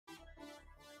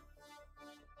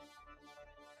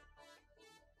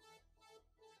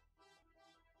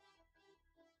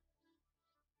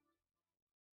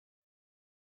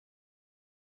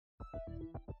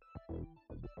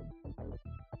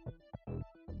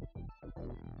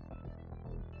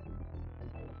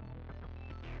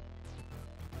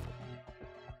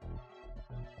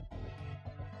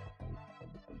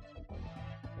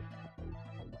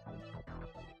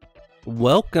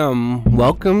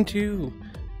Welcome to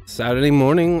Saturday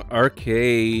Morning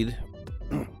Arcade.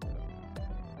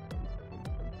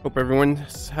 Hope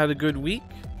everyone's had a good week.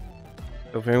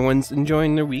 Hope everyone's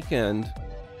enjoying their weekend.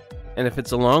 And if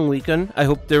it's a long weekend, I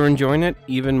hope they're enjoying it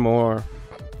even more.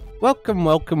 Welcome.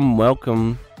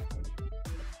 Gonna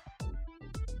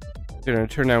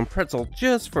turn down Pretzel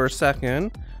just for a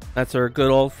second. That's our good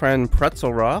old friend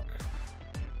Pretzel Rock.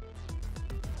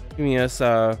 Giving us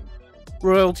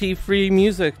royalty-free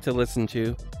music to listen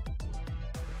to.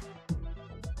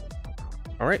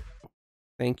 Alright.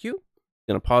 Thank you.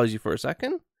 Gonna pause you for a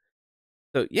second.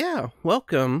 So yeah,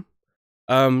 welcome.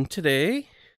 Today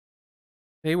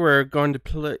we're going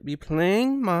to be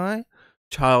playing my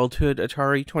childhood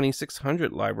Atari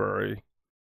 2600 library.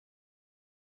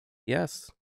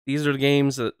 Yes, these are the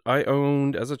games that I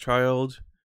owned as a child,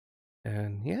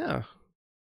 and yeah,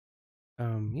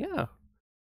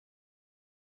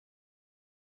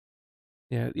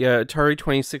 Atari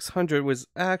 2600 was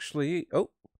actually,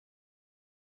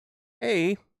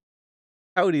 hey,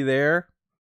 howdy there.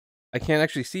 I can't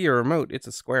actually see your remote, it's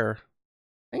a square.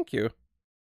 Thank you.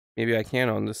 Maybe I can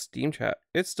on the Steam chat.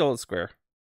 It's still a square.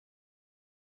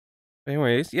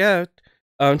 Anyways, yeah,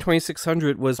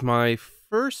 2600 was my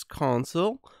first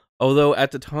console, although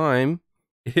at the time,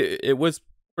 it was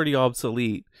pretty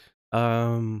obsolete.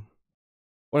 One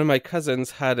of my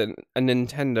cousins had a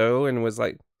Nintendo and was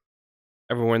like,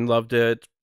 everyone loved it.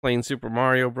 Playing Super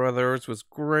Mario Brothers was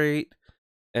great.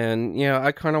 And yeah,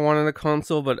 I kind of wanted a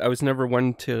console, but I was never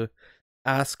one to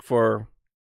ask for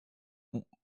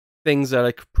things that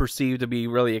I could perceive to be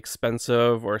really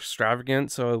expensive or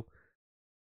extravagant. So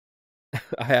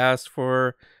I asked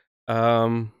for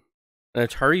an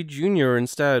Atari Junior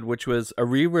instead, which was a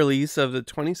re-release of the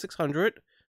 2600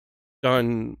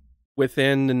 done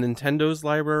within the Nintendo's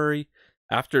library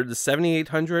after the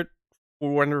 7800.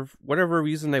 For whatever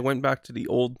reason, they went back to the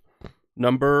old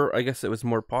number. I guess it was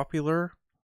more popular,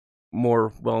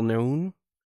 more well-known.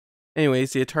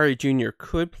 Anyways, the Atari Junior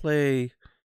could play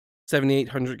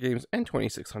 7800 games and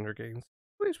 2600 games.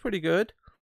 It was pretty good.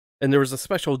 And there was a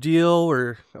special deal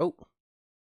where...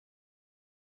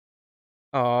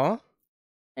 Aw.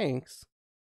 Thanks.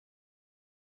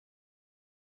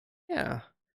 Yeah.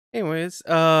 Anyways,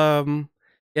 yeah,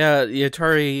 the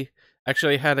Atari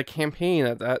actually had a campaign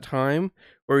at that time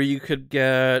where you could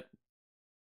get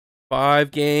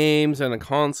 5 games and a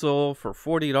console for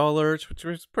 $40, which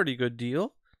was a pretty good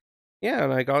deal. Yeah,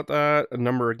 and I got that, a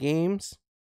number of games,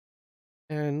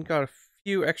 and got a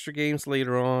few extra games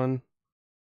later on.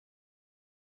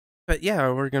 But yeah,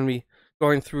 we're going to be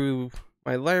going through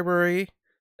my library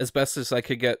as best as I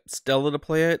could get Stella to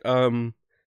play it.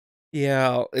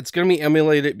 Yeah, it's going to be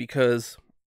emulated because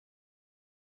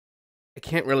I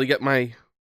can't really get I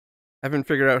haven't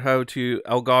figured out how to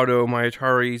Elgato my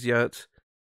Ataris yet,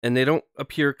 and they don't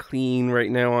appear clean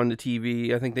right now on the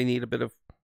TV. I think they need a bit of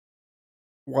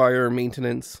wire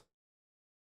maintenance.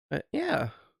 But yeah,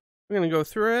 we're gonna go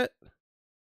through it.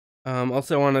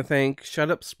 Also want to thank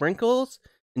Shut Up Sprinkles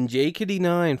and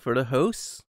JKitty9 for the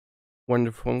hosts.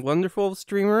 Wonderful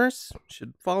streamers.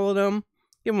 Should follow them.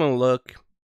 Give them a look.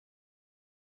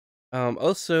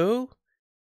 Also,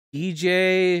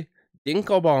 DJ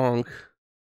Dinklebonk,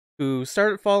 who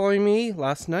started following me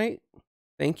last night.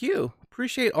 Thank you.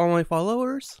 Appreciate all my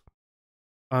followers.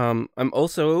 I'm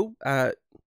also at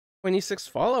 26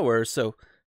 followers, so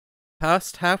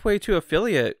past halfway to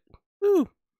affiliate. Woo!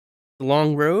 It's a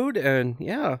long road, and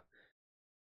yeah,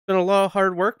 it's been a lot of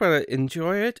hard work, but I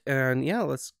enjoy it, and yeah,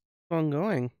 let's keep on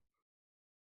going.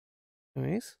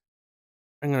 Anyways,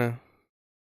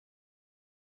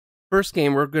 first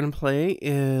game we're gonna play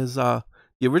is the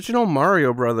original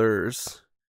Mario Brothers.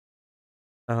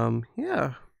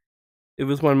 Yeah, it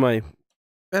was one of my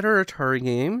better Atari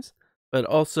games, but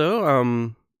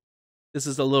also, this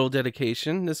is a little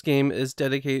dedication. This game is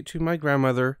dedicated to my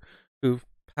grandmother, who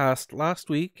passed last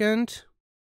weekend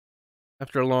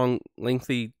after a long,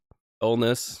 lengthy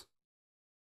illness.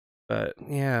 But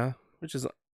yeah, which is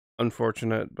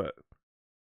unfortunate, but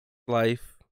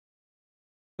life.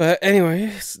 But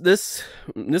anyways, this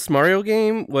Mario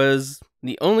game was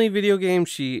the only video game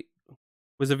she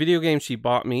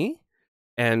bought me,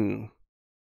 and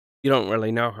you don't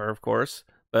really know her, of course,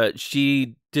 but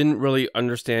she didn't really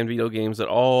understand video games at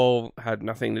all, had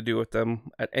nothing to do with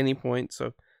them at any point, so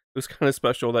it was kind of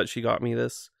special that she got me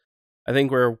this. I think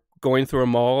we're going through a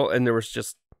mall, and there was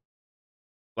just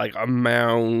like a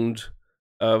mound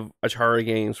of Atari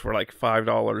games for like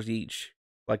 $5 each,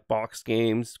 like box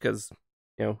games, because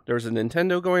there was a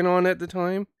Nintendo going on at the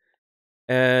time.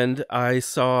 And I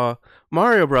saw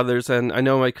Mario Brothers, and I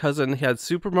know my cousin had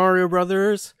Super Mario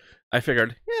Brothers. I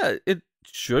figured, yeah, it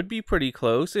should be pretty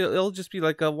close. It'll just be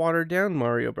like a watered down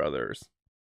Mario Brothers.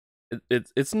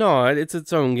 It's not. It's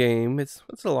its own game. It's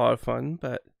a lot of fun,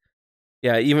 but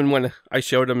yeah, even when I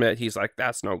showed him it, he's like,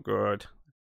 "That's no good."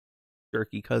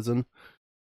 Jerky cousin.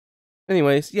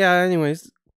 Anyways,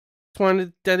 just wanted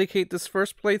to dedicate this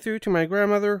first playthrough to my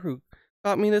grandmother who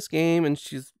got me this game, and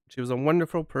she was a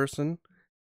wonderful person.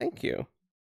 Thank you.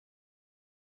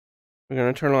 We're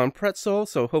gonna turn on Pretzel,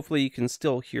 so hopefully you can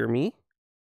still hear me.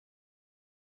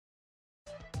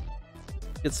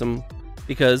 Get some,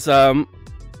 because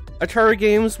Atari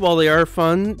games, while they are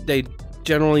fun, they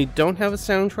generally don't have a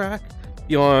soundtrack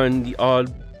beyond the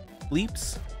odd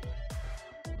bleeps.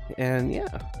 And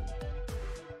yeah,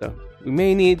 so we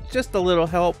may need just a little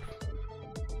help.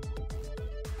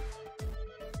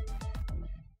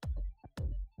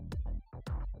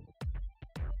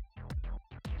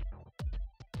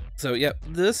 So yep,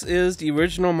 this is the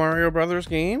original Mario Brothers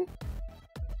game.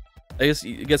 I guess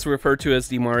it gets referred to as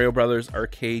the Mario Brothers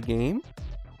arcade game.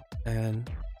 And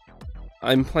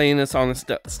I'm playing this on a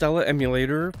Stella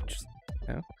emulator.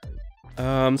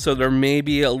 So there may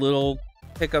be a little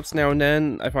hiccups now and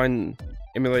then. I find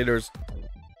emulators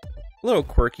a little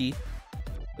quirky.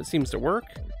 It seems to work.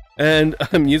 And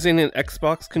I'm using an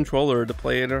Xbox controller to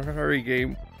play an Atari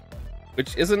game,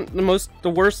 which isn't the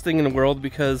worst thing in the world,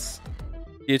 because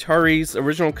the Atari's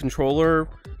original controller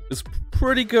was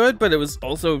pretty good, but it was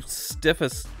also stiff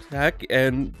as heck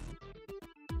and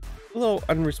a little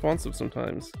unresponsive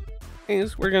sometimes.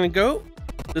 Anyways, we're gonna go.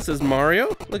 This is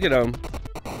Mario. Look at him.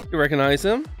 You recognize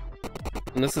him?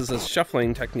 And this is a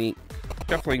shuffling technique,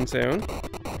 shuffling sound.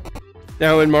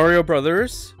 Now in Mario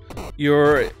Brothers,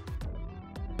 you're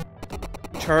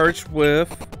charged with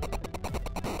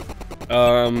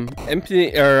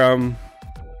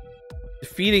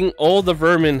defeating all the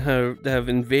vermin that have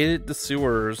invaded the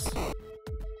sewers.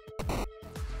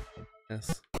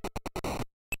 Yes.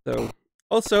 So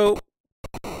also,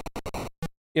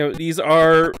 these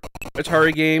are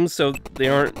Atari games, so they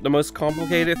aren't the most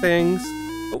complicated things.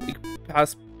 Oh, we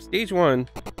passed stage 1.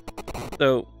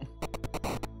 So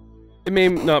it may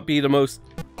not be the most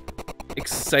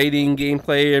exciting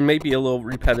gameplay and maybe a little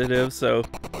repetitive, so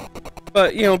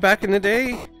but back in the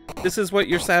day, this is what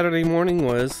your Saturday morning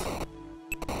was.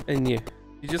 And you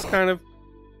just kind of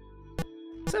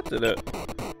accepted it.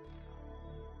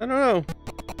 I don't know.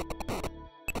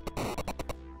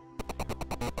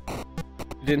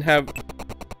 You didn't have...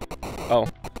 Oh,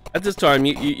 at this time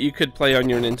you could play on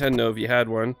your Nintendo if you had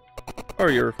one, or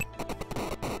your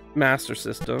Master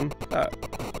System.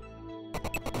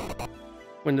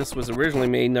 When this was originally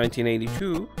made in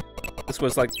 1982, this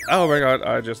was like, oh my god,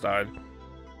 I just died.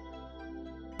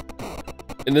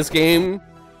 In this game,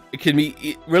 it can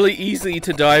be really easy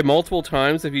to die multiple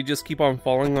times if you just keep on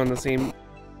falling on the same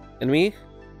enemy.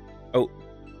 Oh,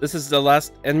 this is the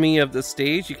last enemy of the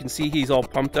stage. You can see he's all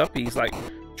pumped up. He's like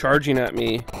charging at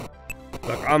me.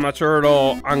 Like, I'm a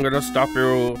turtle. I'm gonna stop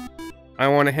you. I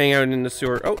want to hang out in the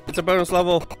sewer. Oh, it's a bonus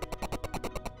level.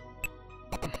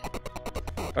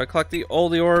 I collect all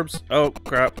the orbs. Oh,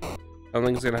 crap.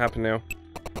 Something's gonna happen now.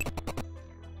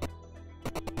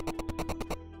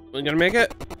 We're gonna make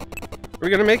it. We're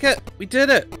gonna make it! We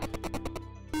did it!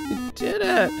 We did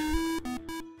it!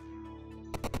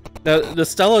 Now, the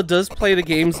Stella does play the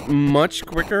games much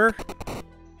quicker.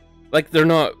 Like, they're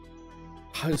not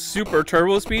super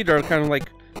turbo speed, they're kind of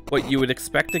like what you would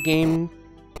expect a game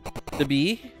to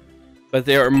be. But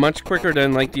they are much quicker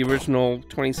than, like, the original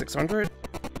 2600.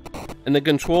 And the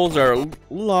controls are a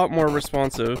lot more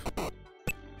responsive.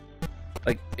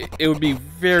 Like, it would be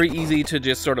very easy to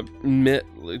just sort of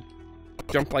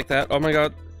jump like that. Oh my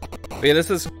god. Wait, this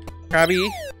is Krabby.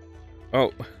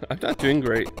 Oh, I'm not doing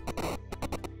great.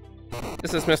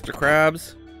 This is Mr.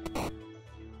 Krabs.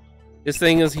 His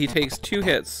thing is he takes 2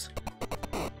 hits.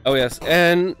 Oh yes,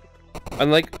 and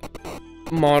unlike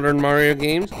modern Mario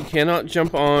games, you cannot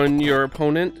jump on your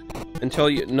opponent until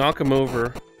you knock him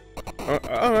over. Oh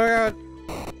my god.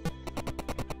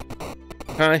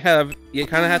 You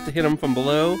kind of have to hit him from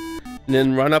below and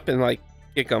then run up and like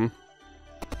kick him.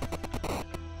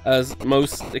 As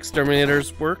most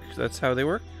exterminators work, that's how they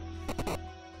work.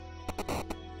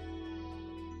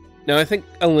 Now I think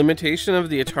a limitation of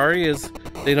the Atari is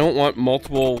they don't want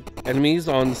multiple enemies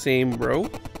on the same row.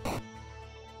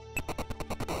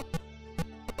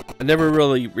 I never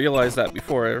really realized that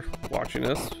before watching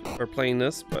this or playing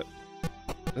this, but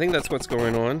I think that's what's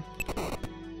going on.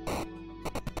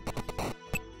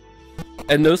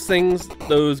 And those things,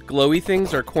 those glowy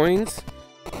things are coins.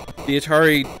 The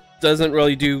Atari doesn't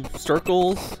really do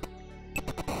circles.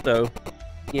 So,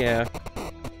 yeah.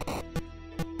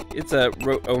 It's a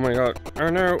oh my god. Oh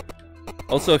no.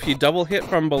 Also, if you double hit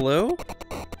from below,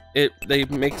 they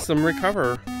make some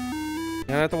recover. You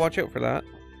have to watch out for that.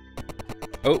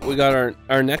 Oh, we got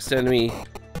our next enemy.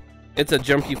 It's a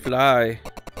jumpy fly.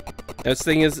 This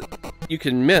thing is, you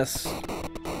can miss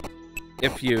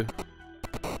if you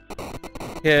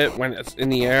hit when it's in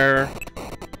the air.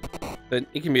 Then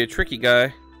it can be a tricky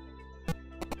guy.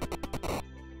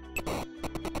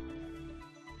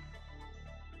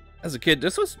 As a kid,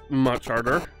 this was much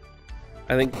harder.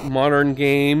 I think modern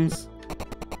games,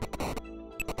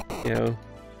 you know,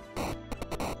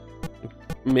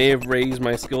 may have raised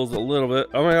my skills a little bit.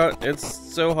 Oh my god,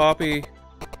 it's so hoppy.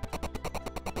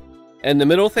 And the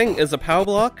middle thing is a POW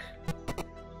block.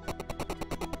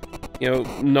 You know,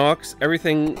 knocks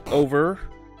everything over.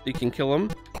 You can kill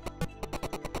them.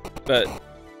 But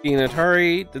being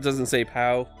Atari, that doesn't say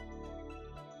POW.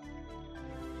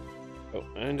 Oh,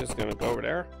 I'm just gonna go over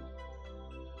there.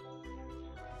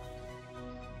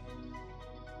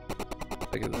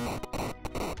 Look at this.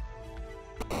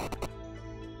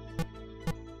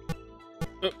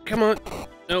 Oh, come on.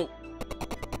 No.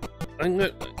 I'm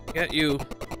gonna get you.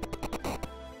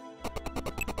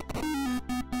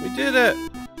 We did it.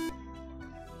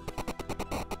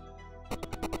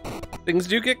 Things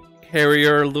do get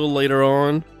hairier a little later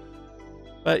on.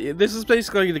 But this is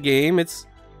basically the game. It's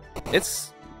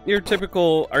your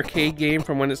typical arcade game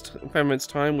from its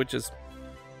time, which is,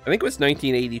 I think it was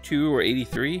 1982 or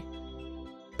 83.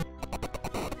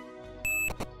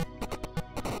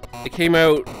 It came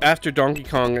out after Donkey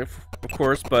Kong, of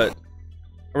course, but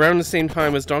around the same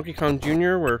time as Donkey Kong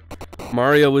Jr., where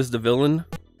Mario was the villain.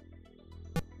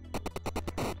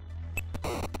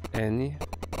 And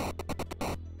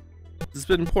it's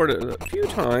been ported a few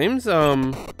times.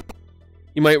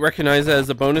 You might recognize it as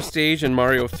a bonus stage in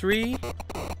Mario 3.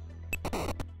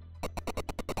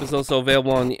 It's also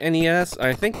available on the NES.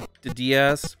 I think the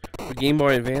DS or Game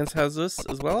Boy Advance has this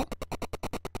as well.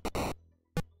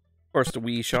 Of course, the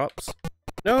Wii shops.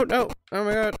 No, no! Oh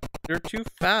my god, they're too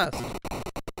fast.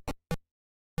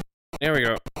 There we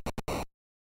go.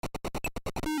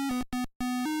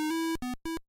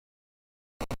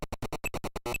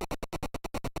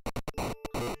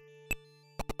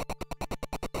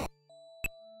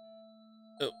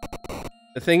 Oh.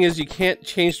 The thing is, you can't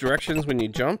change directions when you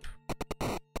jump.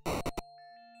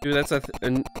 Dude, that's a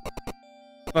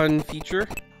fun feature.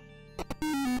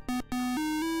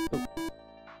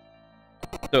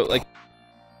 So, like,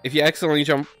 if you accidentally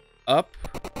jump up,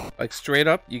 like straight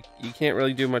up, you can't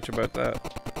really do much about that.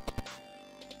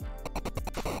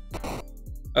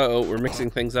 Uh-oh, we're mixing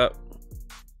things up.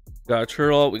 We got a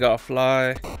turtle, we got a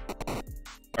fly.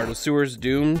 Are the sewers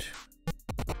doomed?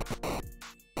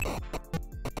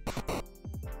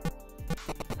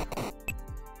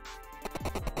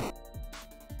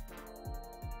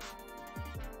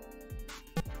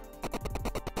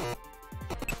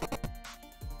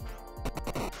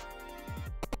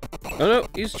 Oh no,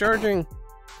 he's charging.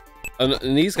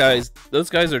 And these guys, those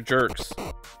guys are jerks.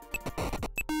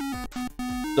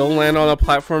 They'll land on a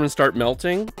platform and start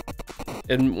melting.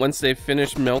 And once they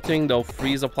finish melting, they'll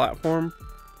freeze a platform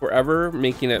forever,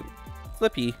 making it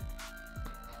flippy.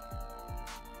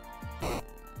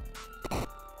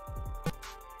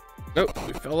 Nope,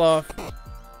 we fell off.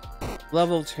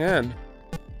 Level 10.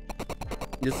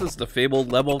 This is the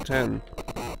fabled level 10.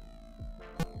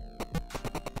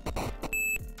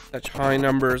 Such high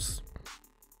numbers.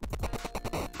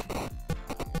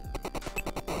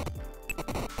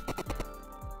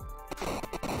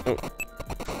 Oh.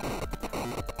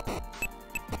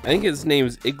 I think his name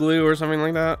is Igloo or something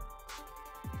like that.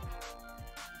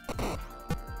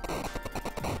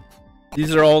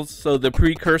 These are also the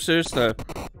precursors to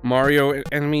Mario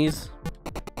enemies.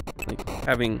 Like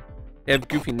they have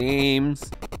goofy names,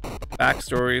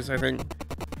 backstories, I think.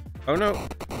 Oh no.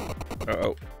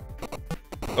 Uh-oh.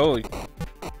 Holy.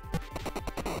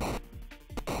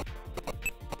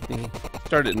 He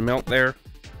started to melt there.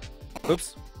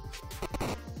 Oops.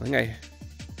 I think I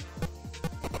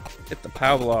hit the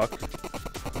POW block.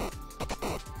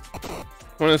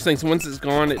 One of those things, once it's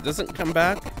gone, it doesn't come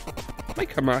back. It might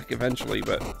come back eventually,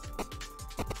 but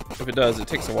if it does, it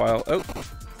takes a while. Oh.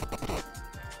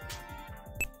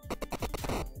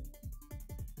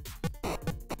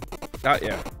 Got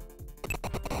ya.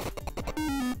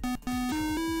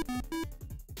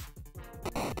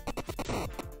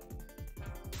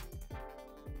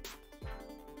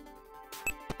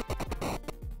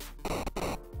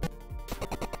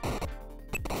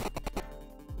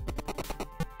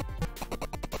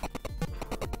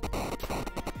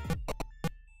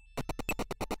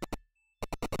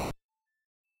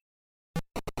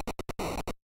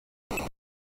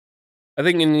 I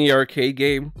think in the arcade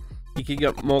game, you could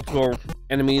get multiple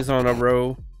enemies on a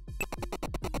row.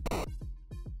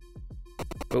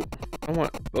 Oh, I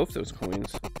want both those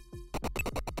coins.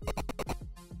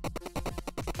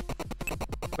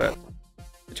 But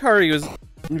Atari was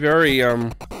very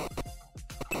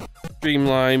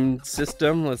streamlined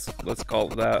system. Let's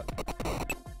call it that.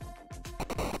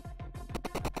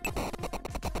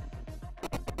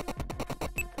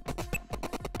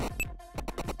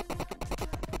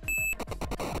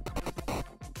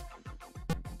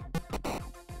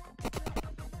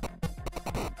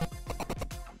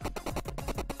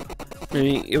 I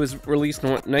mean, it was released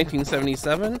in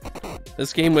 1977.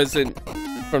 This game was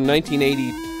from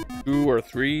 1982 or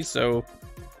 3, so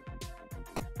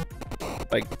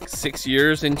like 6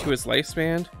 years into its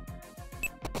lifespan.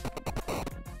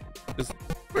 It's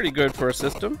pretty good for a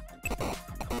system.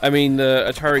 I mean, the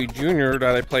Atari Junior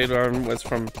that I played on was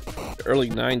from the early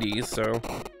 90s, so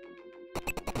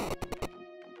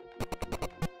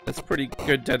that's pretty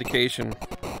good dedication.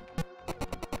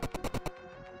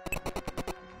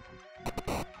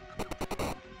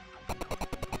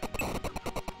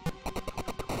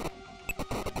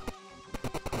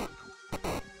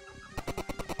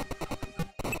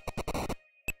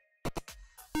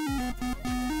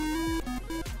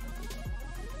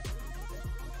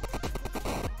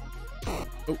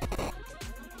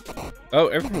 Oh,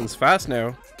 everything's fast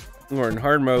now. We're in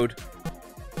hard mode.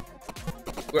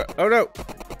 Oh no!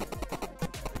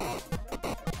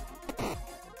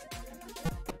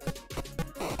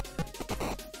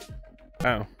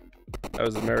 Wow, that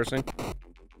was embarrassing.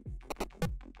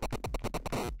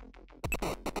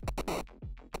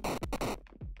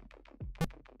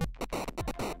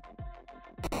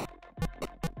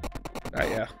 Ah,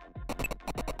 yeah.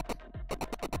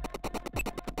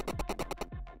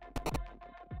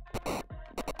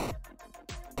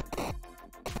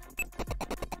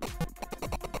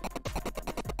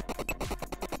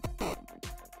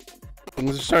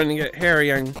 Things are starting to get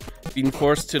hairy. I'm being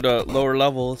forced to the lower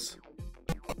levels.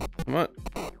 Come on.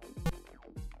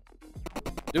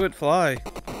 Do it, fly.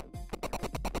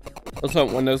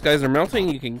 Also, when those guys are melting,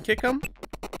 you can kick them.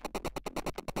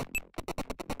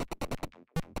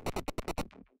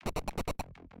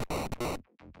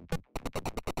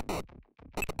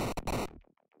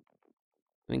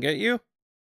 Can I get you?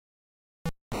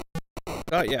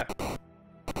 Oh, yeah.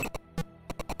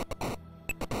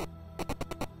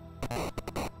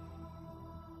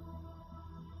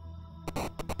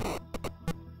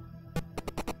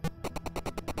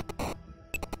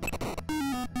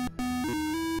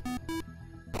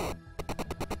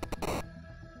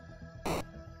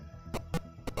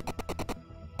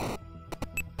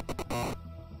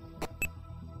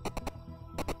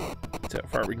 That's how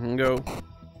far we can go.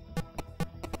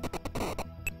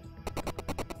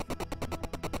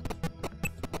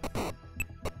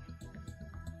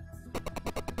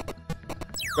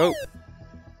 Oh!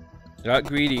 Got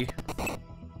greedy.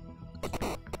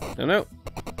 No, no.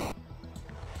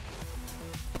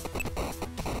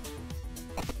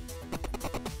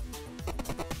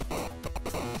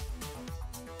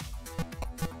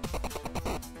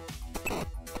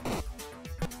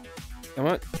 Come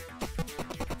on.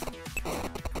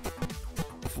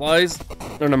 Flies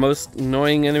are the most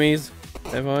annoying enemies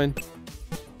I find.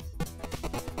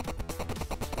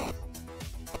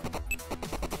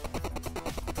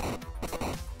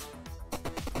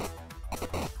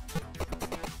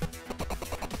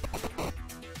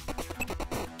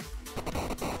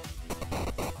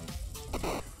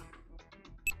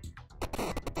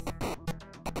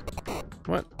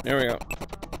 What? There we go.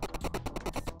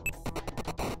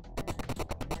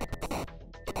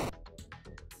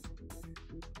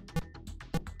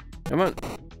 Come on.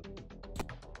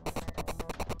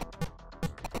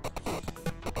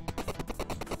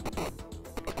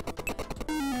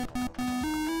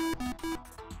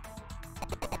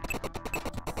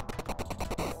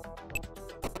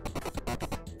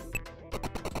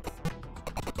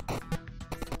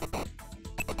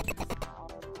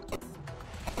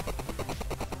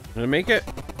 Did I make it?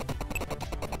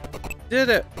 Did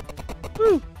it!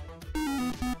 Woo!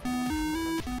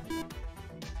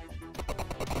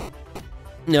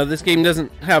 Now, this game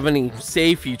doesn't have any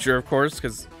save feature, of course,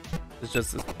 because it's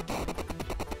just a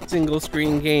single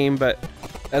screen game, but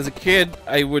as a kid,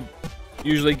 I would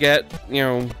usually get,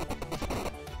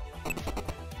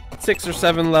 6 or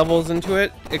 7 levels into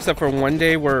it, except for one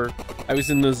day where I was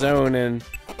in the zone and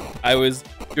I was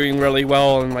doing really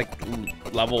well in like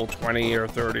level 20 or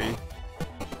 30,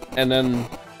 and then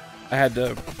I had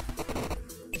to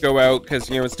go out because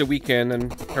it's the weekend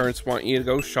and parents want you to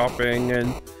go shopping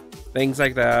and things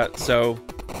like that, so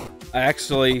I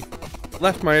actually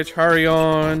left my Atari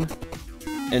on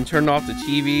and turned off the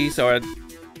TV so I'd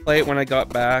play it when I got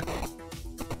back.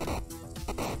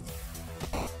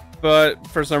 But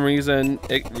for some reason,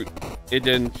 it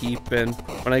didn't keep, and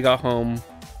when I got home,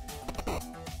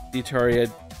 the Atari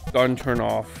had gone turned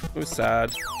off. It was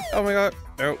sad. Oh my god,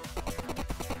 no.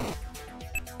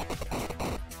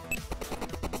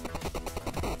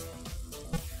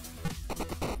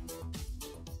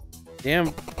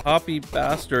 Damn poppy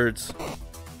bastards.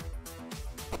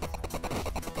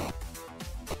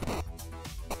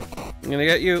 I'm gonna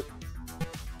get you.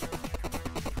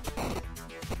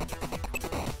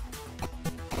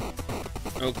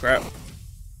 Oh crap.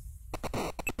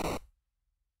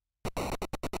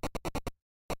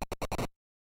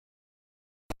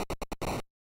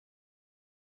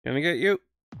 Gonna get you.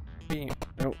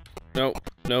 No, no,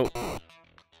 no.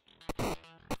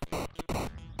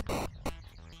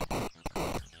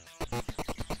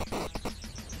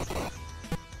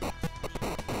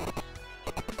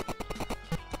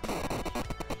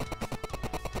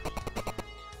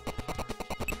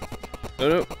 Oh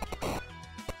no.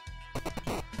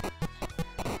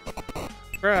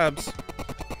 Crabs.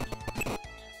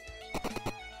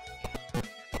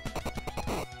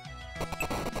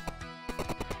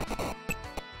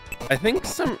 I think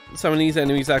some of these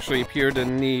enemies actually appeared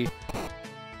in the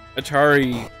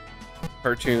Atari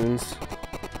cartoons,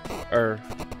 or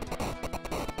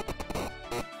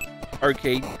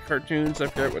arcade cartoons. I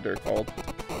forget what they're called.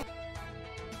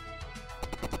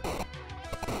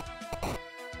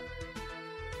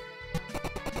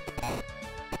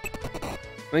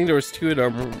 I think there was two of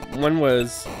them. One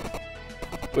was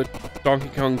with Donkey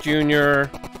Kong Jr.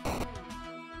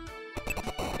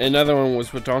 Another one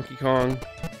was with Donkey Kong.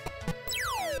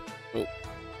 Oh.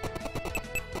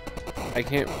 I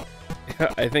can't...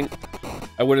 I think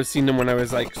I would have seen them when I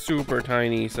was like super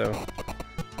tiny, so...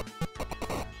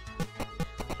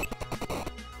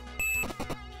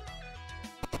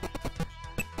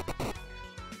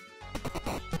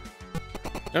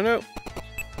 Oh no!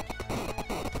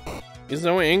 He's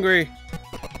so angry.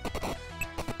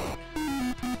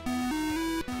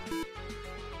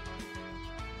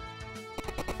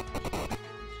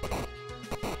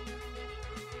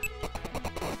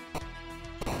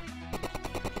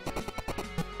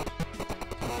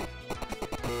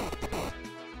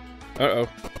 Uh-oh.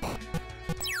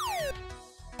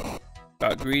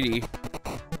 Got greedy.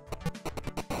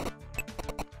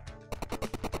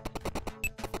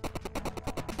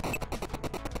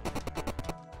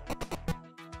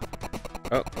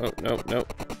 Oh, oh, no, no.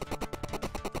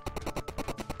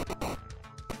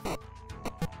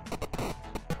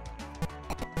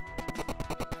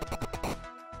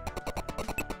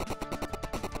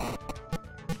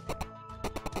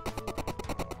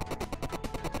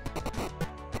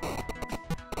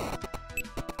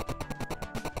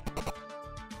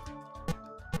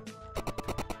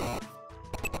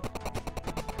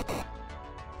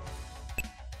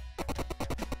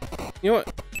 You know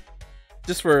what?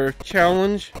 Just for a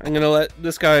challenge, I'm gonna let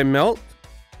this guy melt.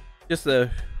 Just to,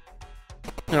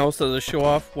 and also to show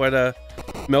off what a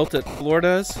melted floor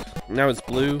does. Now it's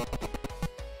blue.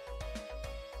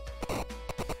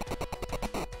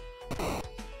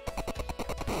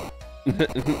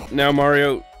 Now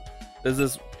Mario does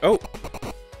this. Oh!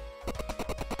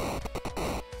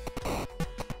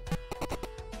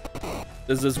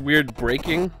 Does this weird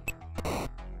breaking.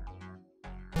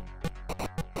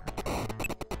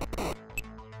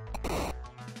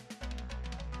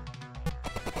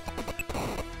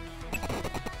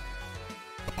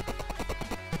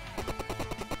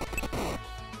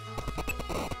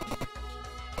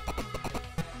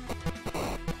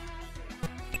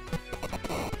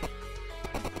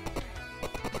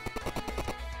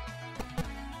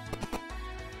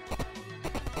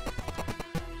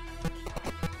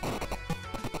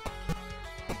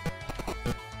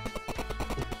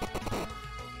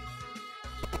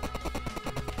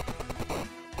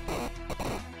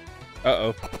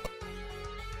 Uh-oh.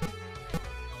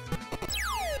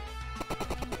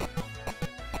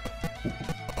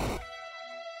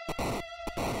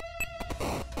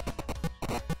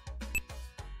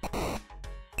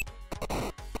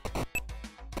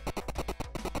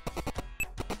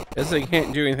 Guess they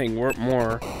can't do anything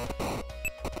more.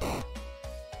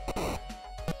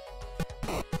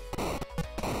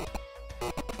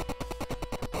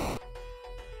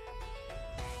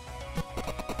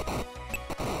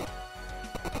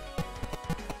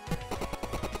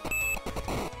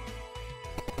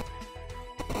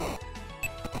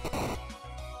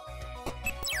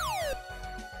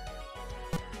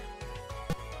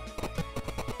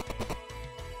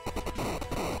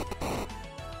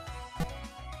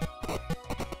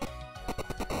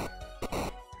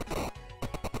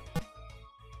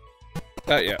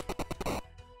 Yeah.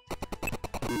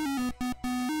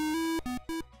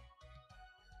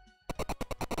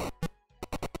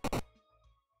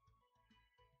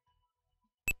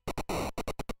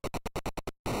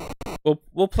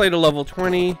 We'll play to level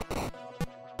 20,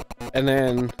 and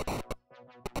then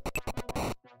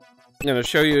I'm gonna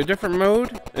show you a different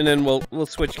mode, and then we'll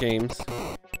switch games.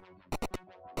 I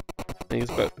think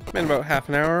it's been about half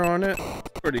an hour on it.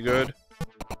 Pretty good.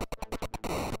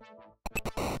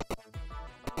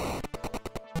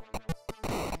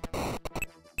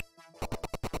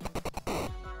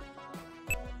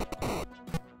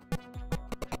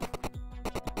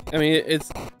 I mean, it's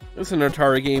an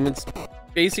Atari game. It's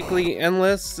basically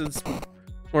endless. It's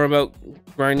more about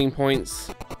grinding points.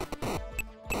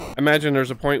 I imagine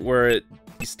there's a point where it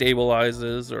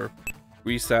destabilizes or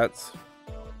resets.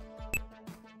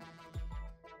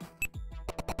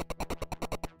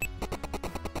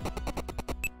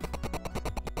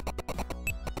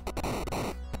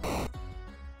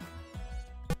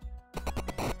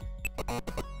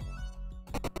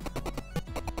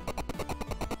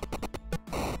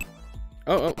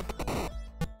 Oh.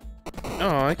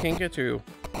 Oh, I can't get to.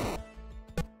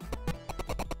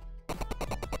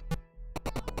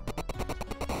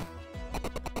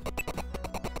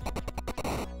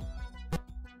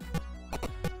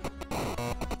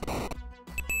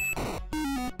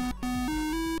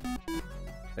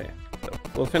 There. So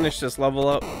we'll finish this level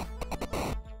up.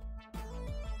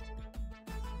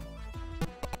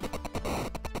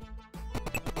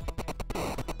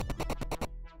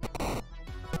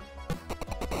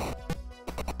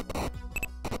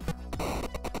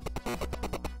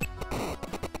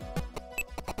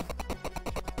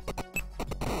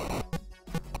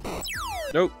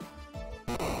 Nope.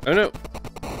 Oh no.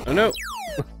 Oh no.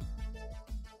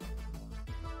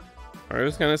 I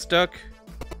was kind of stuck.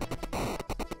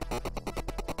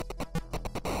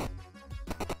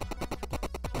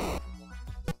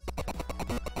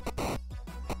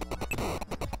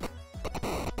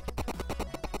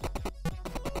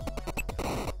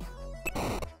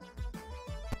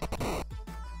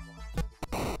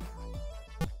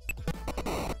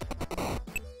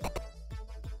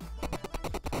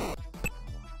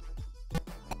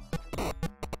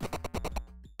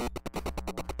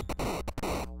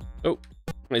 Oh,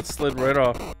 it slid right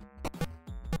off.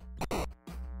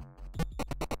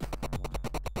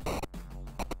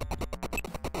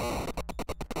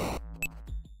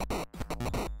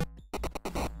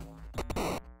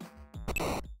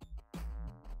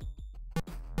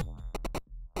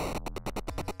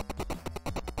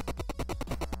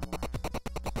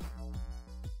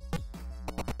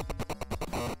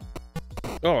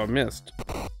 Oh, I missed.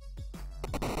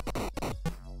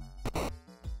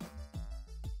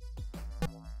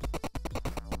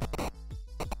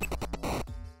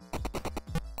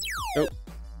 Oh.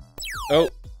 Oh.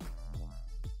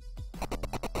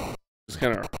 Just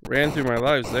kind of ran through my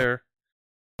lives there.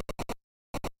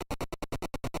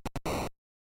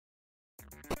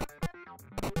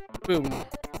 Boom.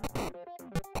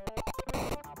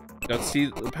 Let's see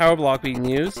the power block being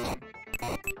used.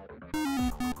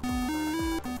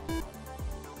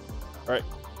 Alright.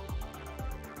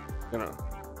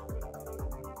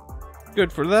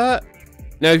 Good for that.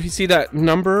 Now if you see that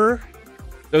number,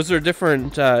 those are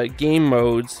different game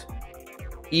modes.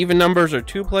 Even numbers are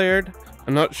 2-playered.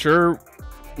 I'm not sure.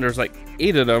 There's like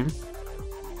 8 of them.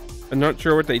 I'm not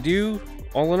sure what they do,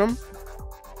 all of them.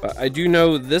 But I do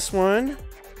know this one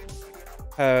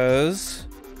has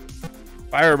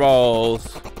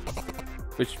fireballs,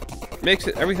 which makes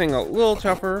everything a little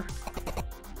tougher.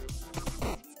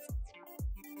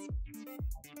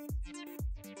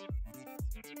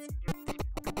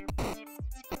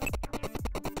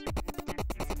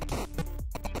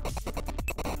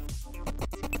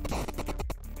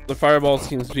 The fireball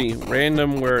seems to be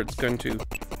random where it's going to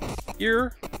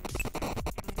appear.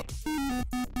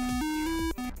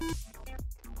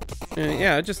 And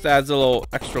yeah, it just adds a little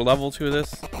extra level to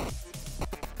this.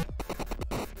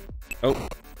 Oh.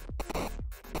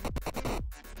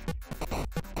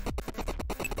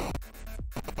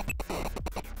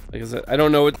 Like I said, I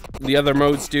don't know what the other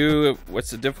modes do. What's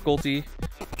the difficulty?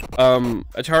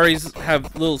 Ataris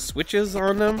have little switches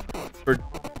on them for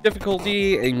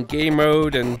difficulty and game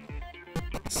mode, and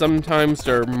sometimes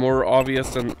they're more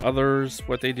obvious than others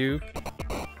what they do.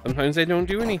 Sometimes they don't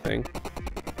do anything.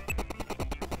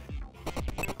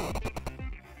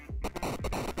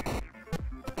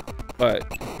 But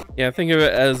yeah, think of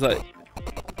it as a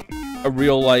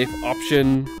real life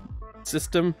option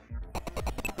system.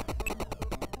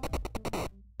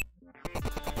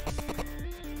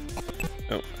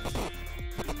 Oh.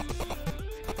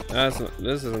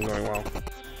 This isn't going well.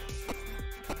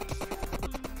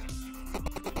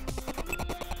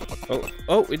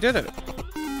 Oh, we did it.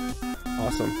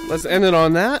 Awesome. Let's end it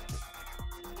on that.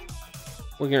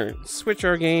 We're gonna switch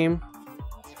our game.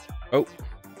 Oh.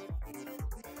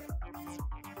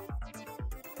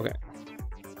 Okay.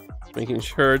 Making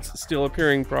sure it's still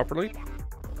appearing properly.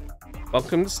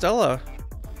 Welcome to Stella.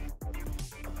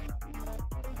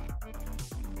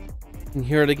 And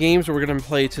here are the games we're gonna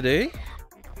play today.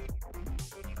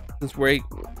 Since we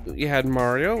had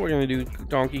Mario, we're gonna do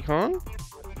Donkey Kong.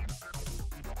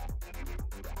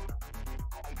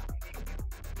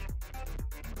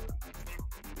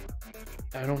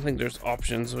 I don't think there's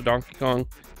options with Donkey Kong.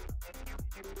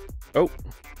 Oh,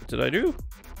 what did I do?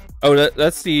 Oh,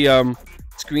 that's the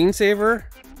screensaver.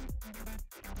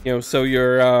 You know, so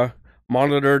your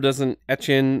monitor doesn't etch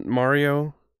in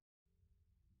Mario.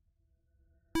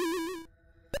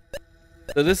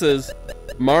 So this is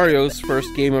Mario's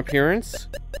first game appearance,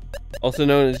 also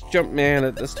known as Jumpman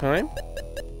at this time.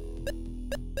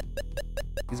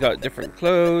 He's got different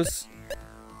clothes.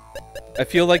 I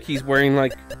feel like he's wearing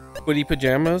like footy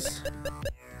pajamas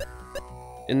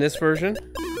in this version.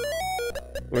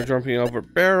 We're jumping over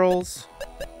barrels.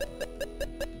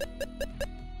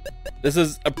 This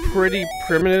is a pretty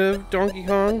primitive Donkey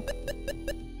Kong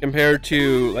compared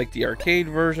to like the arcade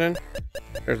version.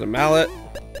 There's a mallet.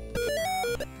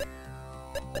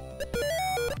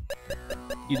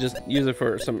 You just use it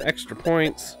for some extra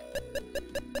points.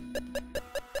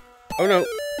 Oh no!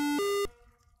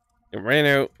 It ran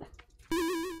out.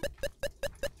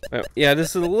 Yeah,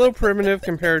 this is a little primitive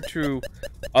compared to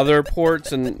other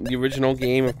ports and the original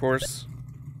game, of course.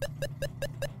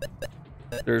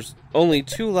 There's only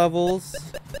 2 levels.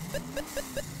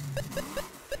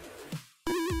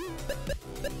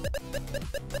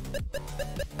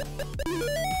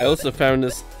 I also found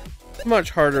this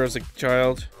much harder as a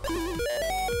child.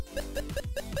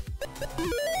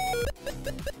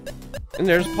 And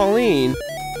there's Pauline.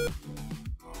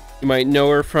 You might know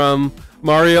her from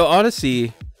Mario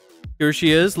Odyssey. Here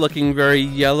she is, looking very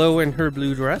yellow in her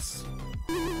blue dress.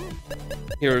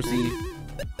 Here's the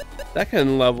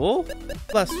second level,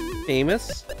 less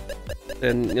famous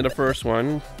than in the first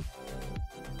one.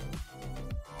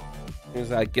 Here's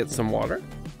that, get some water.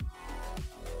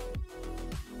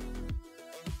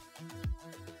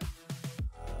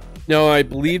 No, I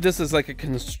believe this is like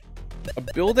a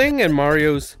building, and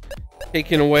Mario's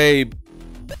taking away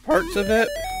parts of it.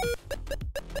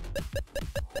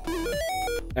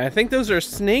 I think those are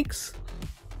snakes.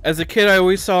 As a kid, I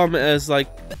always saw them as like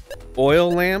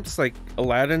oil lamps, like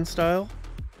Aladdin style.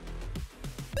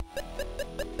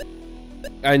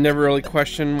 I never really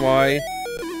questioned why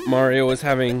Mario was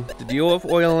having to deal with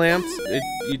oil lamps.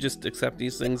 You just accept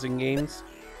these things in games.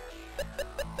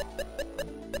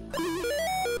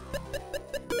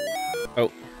 Oh.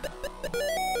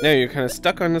 Now you're kind of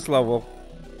stuck on this level.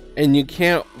 And you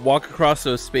can't walk across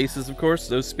those spaces, of course.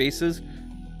 Those spaces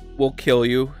will kill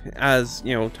you, as,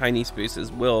 you know, tiny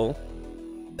spaces will.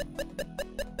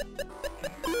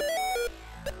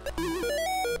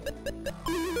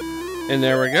 And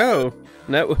there we go.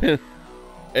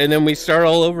 And then we start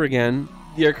all over again.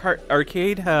 The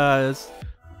arcade has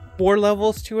 4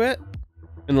 levels to it.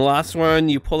 In the last one,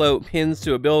 you pull out pins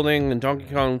to a building and Donkey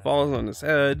Kong falls on his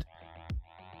head.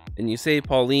 And you save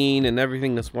Pauline and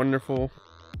everything is wonderful.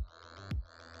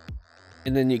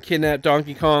 And then you kidnap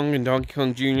Donkey Kong and Donkey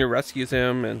Kong Jr. rescues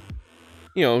him, and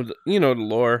you know the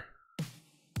lore.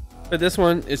 But this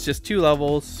one is just 2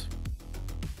 levels.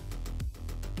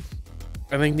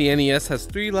 I think the NES has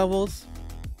 3 levels.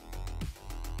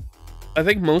 I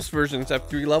think most versions have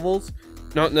 3 levels,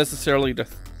 not necessarily the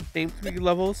same 3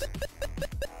 levels.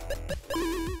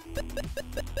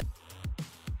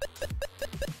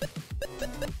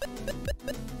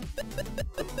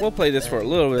 We'll play this for a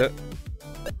little bit.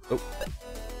 Oh.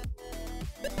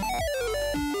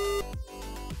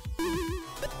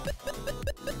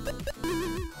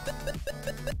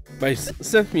 My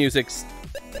synth music's,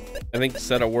 I think,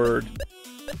 said a word,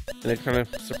 and it kind of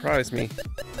surprised me.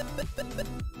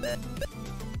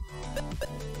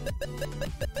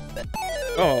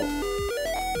 Oh,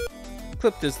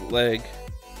 clipped his leg.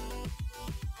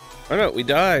 Oh no, we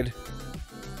died.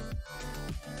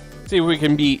 See if we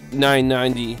can beat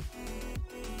 990.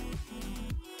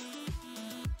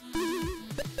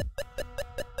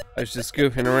 I was just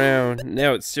goofing around.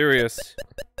 Now it's serious.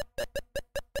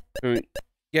 Can we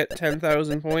get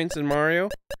 10,000 points in Mario?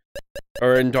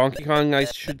 Or in Donkey Kong, I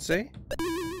should say.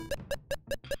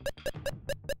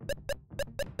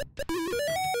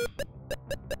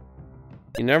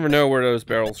 You never know where those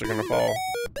barrels are gonna fall.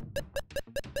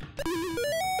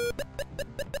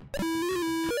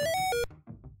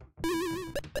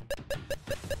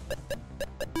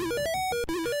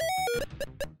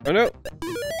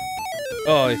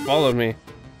 Oh, he followed me.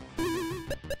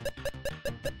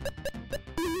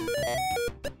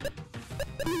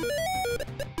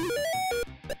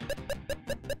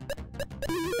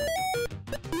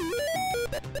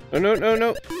 Oh, no, no,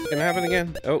 no. It's gonna happen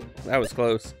again. Oh, that was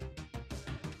close.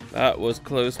 That was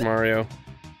close, Mario.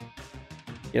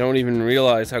 You don't even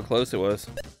realize how close it was.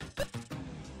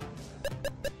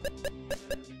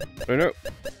 Oh, no.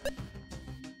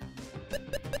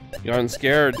 You aren't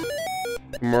scared.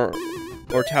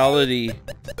 Mortality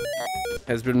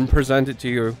has been presented to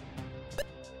you.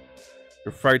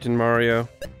 You're frightened, Mario.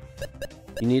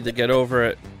 You need to get over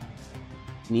it.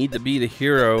 You need to be the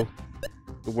hero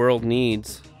the world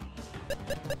needs.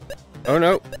 Oh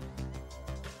no.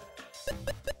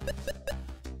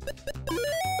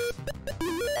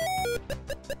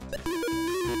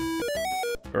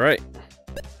 Alright.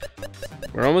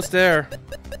 We're almost there.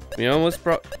 We almost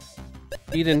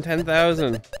beat in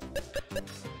 10,000.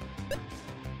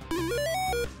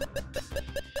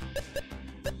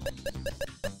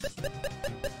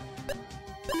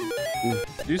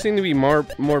 There seem to be more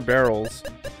barrels.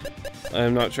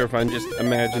 I'm not sure if I'm just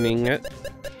imagining it.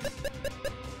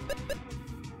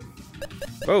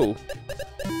 Oh.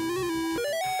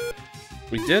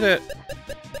 We did it.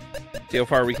 See how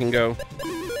far we can go.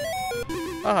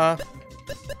 Haha.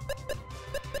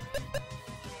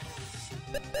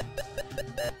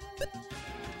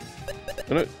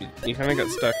 Oh, no, you kind of got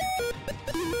stuck.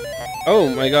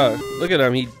 Oh my god. Look at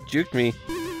him. He juked me.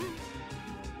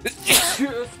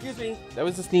 Excuse me. That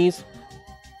was a sneeze.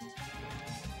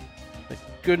 I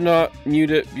could not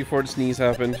mute it before the sneeze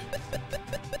happened.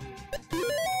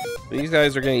 These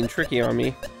guys are getting tricky on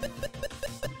me.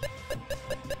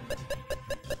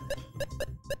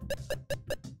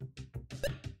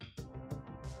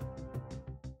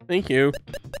 Thank you.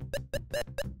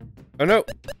 Oh no!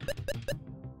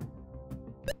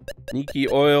 Sneaky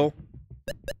oil.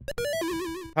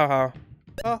 Haha.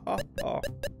 Ha ha ha.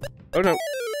 Oh no.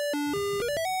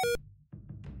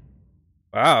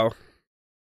 Wow.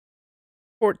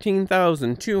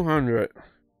 14,200.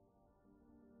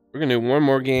 We're gonna do one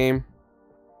more game.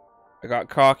 I got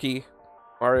cocky.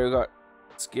 Mario got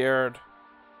scared.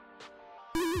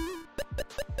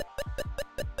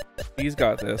 He's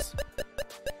got this.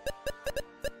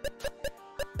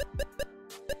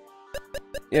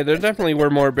 Yeah, there definitely were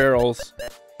more barrels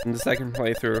in the second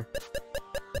playthrough.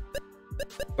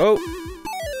 Oh!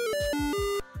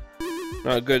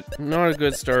 Not a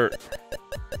good start.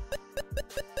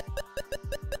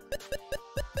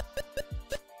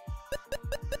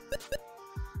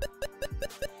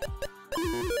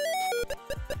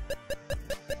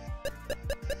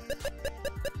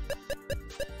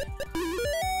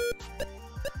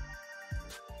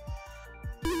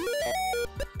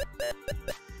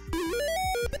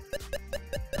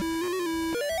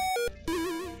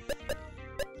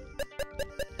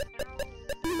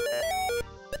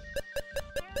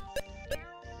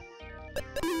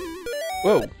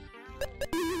 Whoa.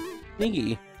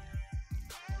 Sneaky.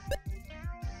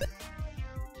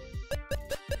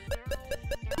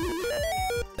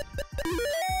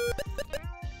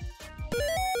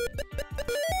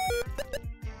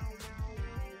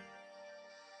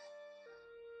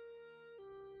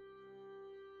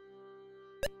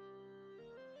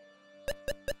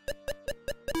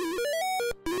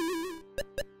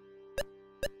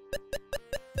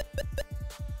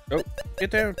 Oh, get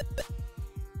down.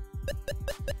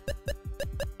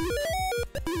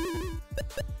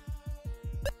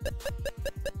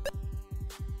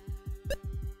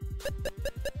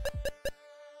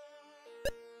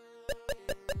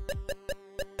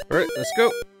 Alright, let's go.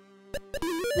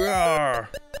 Rawr.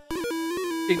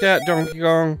 Take that, Donkey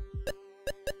Kong.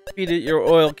 Feed it your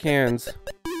oil cans.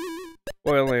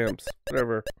 Oil lamps.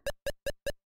 Whatever.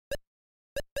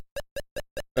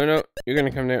 Oh no, you're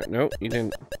gonna come down. No, you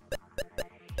didn't.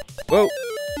 Whoa!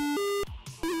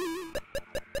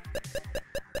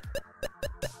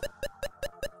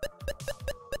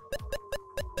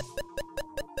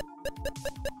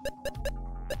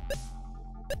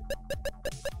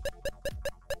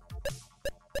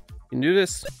 You can do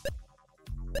this.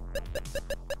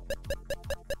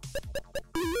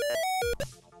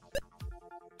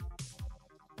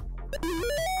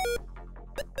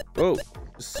 Whoa,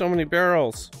 there's so many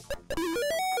barrels.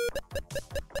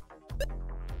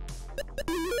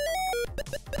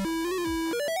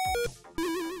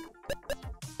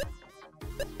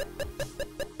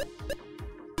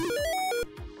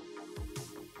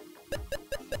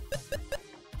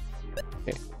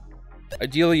 Okay.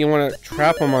 Ideally, you want to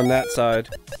trap them on that side.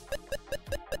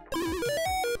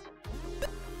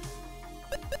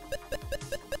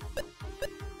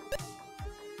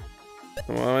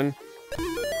 on.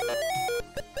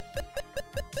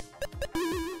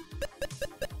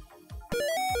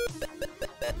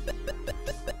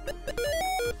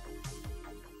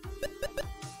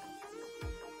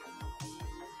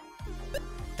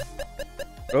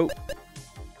 Oh.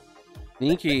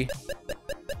 Sneaky.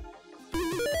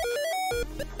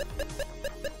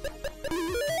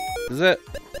 This is it.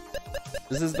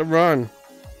 This is the run.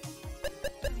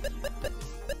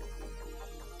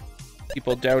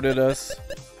 People doubted us.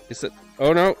 They said,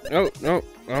 oh no, no, no.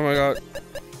 Oh my god.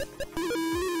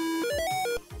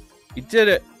 You did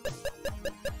it.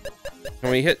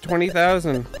 And we hit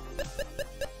 20,000.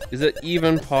 Is it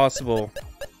even possible?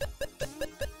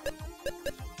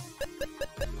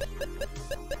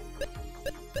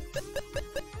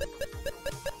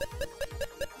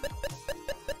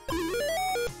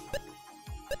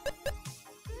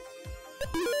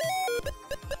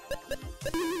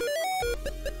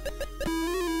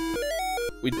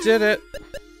 We did it!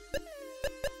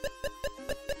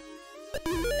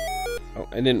 Oh,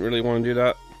 I didn't really want to do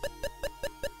that.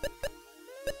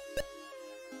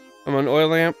 I'm on oil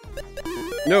lamp.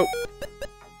 Nope.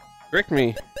 Tricked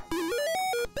me.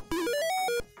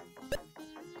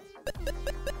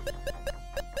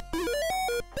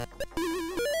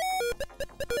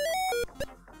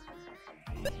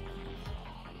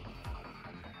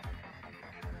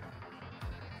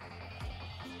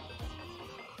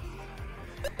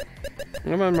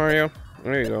 Come on, Mario.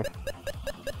 There you go.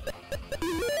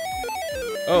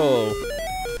 Oh.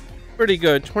 Pretty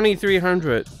good.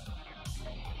 2,300.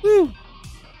 Woo!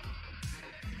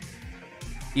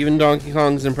 Even Donkey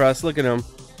Kong's impressed. Look at him.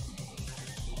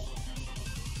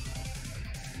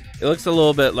 It looks a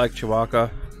little bit like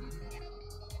Chewbacca.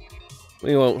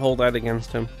 We won't hold that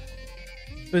against him.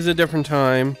 It was a different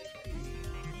time.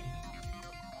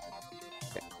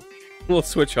 We'll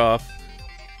switch off.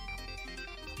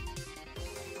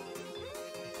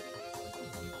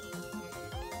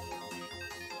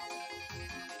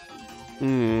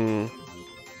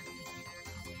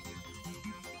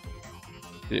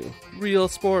 Real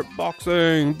sport,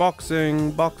 boxing,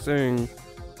 boxing, boxing.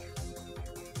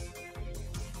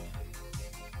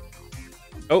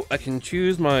 Oh, I can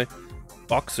choose my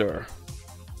boxer.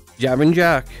 Jab and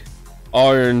Jack,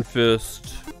 Iron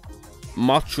Fist,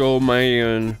 Macho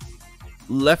Man,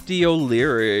 Lefty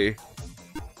O'Leary.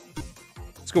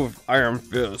 Let's go with Iron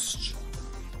Fist.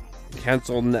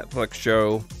 Cancel Netflix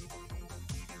show.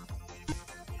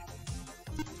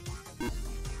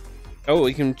 Oh,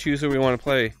 we can choose who we want to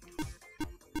play.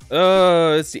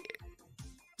 It's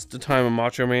the time of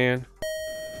Macho Man.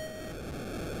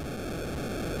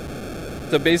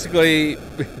 So basically,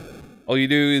 all you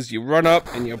do is you run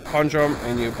up and you punch them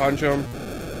and you punch them.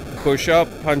 Push up,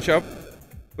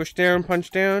 push down,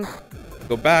 punch down.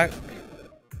 Go back,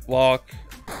 block.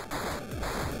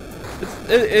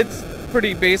 It's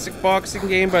pretty basic boxing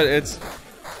game, but it's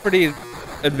pretty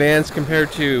advanced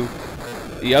compared to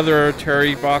the other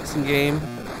Atari boxing game.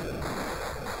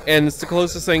 And it's the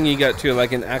closest thing you get to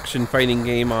like an action fighting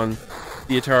game on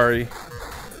the Atari.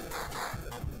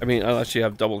 I mean, unless you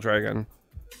have Double Dragon.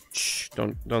 Shh,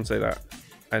 don't say that.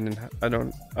 I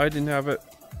didn't have it.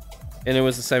 And it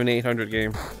was a 7800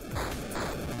 game.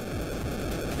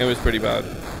 It was pretty bad.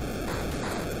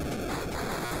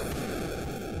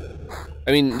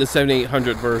 I mean, the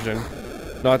 7800 version,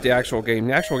 not the actual game.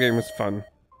 The actual game was fun.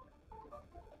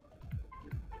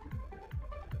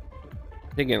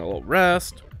 Taking a little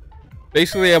rest.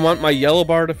 Basically, I want my yellow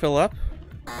bar to fill up.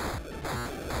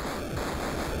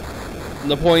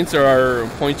 And the points are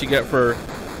points you get for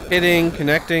hitting,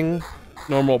 connecting,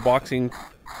 normal boxing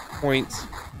points.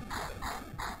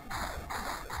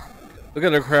 Look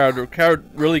at the crowd. The crowd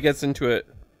really gets into it.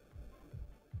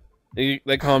 They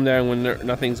calm down when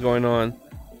nothing's going on.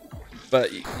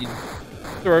 But you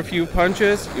throw a few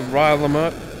punches, you rile them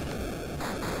up.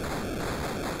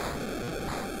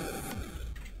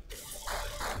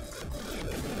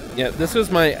 Yeah, this was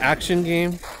my action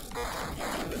game.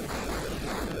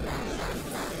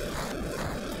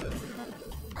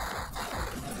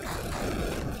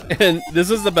 And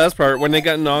this is the best part. When they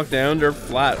got knocked down, they're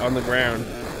flat on the ground.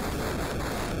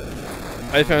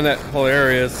 I found that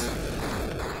hilarious.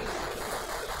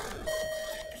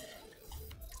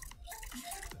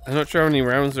 I'm not sure how many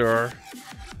rounds there are.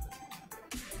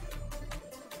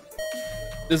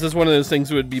 This is one of those things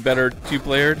that would be better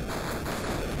two-playered.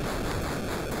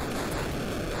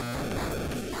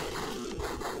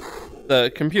 The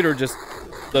computer just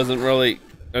doesn't really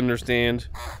understand.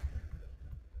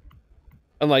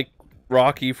 Unlike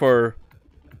Rocky for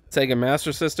Sega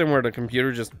Master System, where the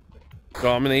computer just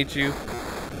dominates you.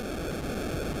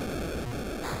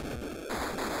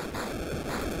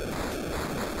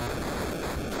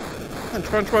 Punch,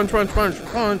 punch, punch, punch, punch,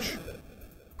 punch.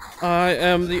 I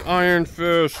am the Iron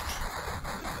Fist.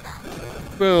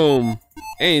 Boom.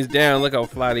 And he's down. Look how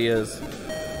flat he is.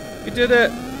 We did it.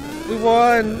 We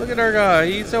won. Look at our guy.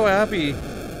 He's so happy.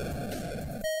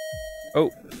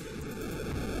 Oh.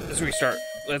 Let's restart.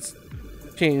 Let's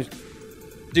change.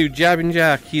 Dude, Jabbing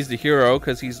Jack. He's the hero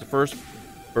because he's the first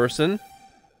person.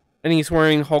 And he's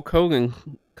wearing Hulk Hogan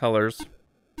colors.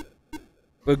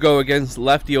 We'll go against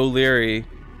Lefty O'Leary.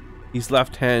 He's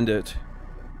left-handed.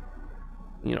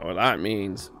 You know what that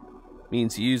means. It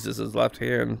means he uses his left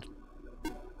hand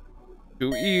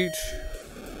to eat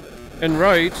and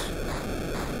write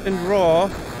and draw.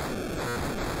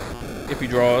 If he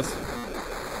draws.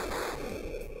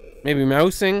 Maybe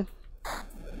mousing.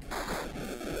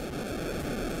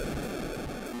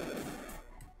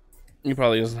 He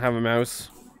probably doesn't have a mouse.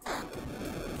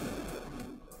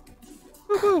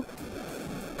 Woohoo!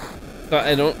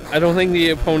 I don't think the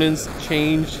opponents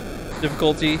change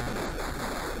difficulty.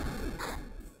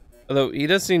 Although he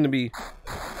does seem to be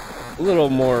a little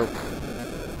more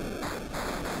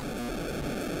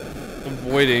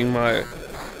avoiding my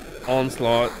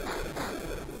onslaught.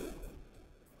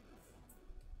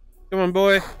 Come on,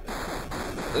 boy.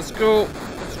 Let's go.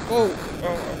 Let's go.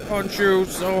 Oh, I'll punch you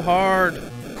so hard.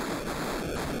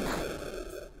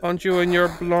 Punch you in your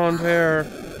blonde hair.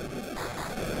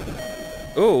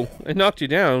 Oh, I knocked you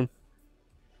down.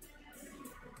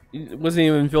 It wasn't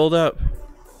even filled up.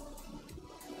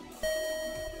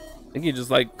 I think you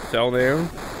just like fell down.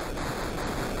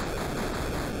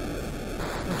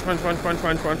 Punch, punch, punch,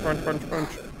 punch, punch, punch, punch, punch.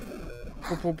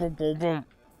 Boom, boom, boom, boom, boom.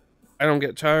 I don't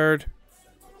get tired.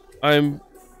 I'm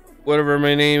whatever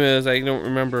my name is, I don't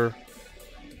remember.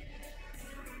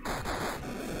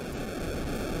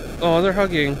 Oh, they're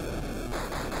hugging.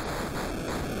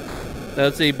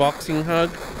 That's a boxing hug.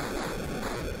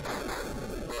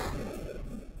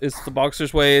 It's the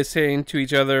boxer's way of saying to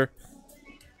each other,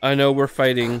 I know we're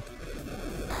fighting,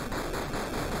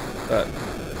 but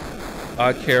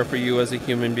I care for you as a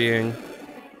human being.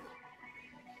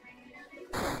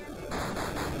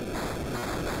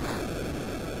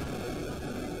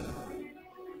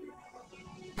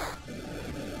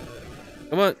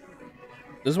 Come on.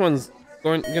 This one's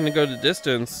gonna go the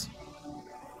distance.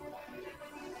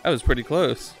 That was pretty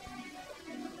close.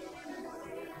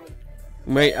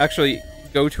 We might actually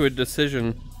go to a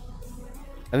decision.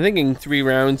 I'm thinking 3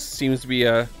 rounds seems to be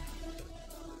a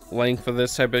length for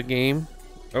this type of game.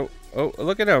 Oh, oh,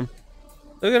 look at him.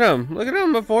 Look at him. Look at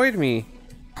him avoid me.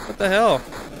 What the hell?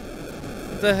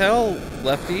 What the hell,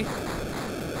 Lefty?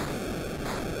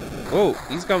 Oh,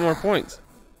 he's got more points.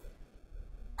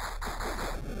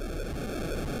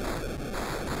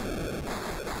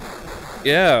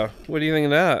 Yeah, what do you think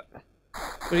of that?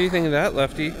 What do you think of that,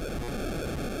 Lefty?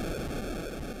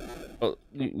 Oh,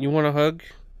 you want a hug?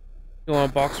 You want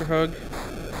a boxer hug?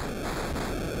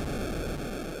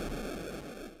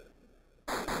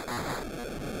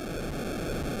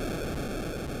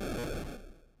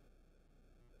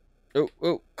 Oh,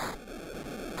 oh.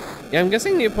 Yeah, I'm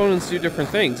guessing the opponents do different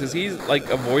things, because he's, like,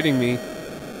 avoiding me.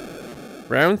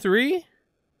 Round 3?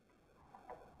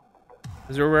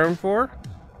 Is there a round 4?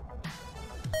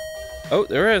 Oh,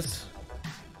 there is.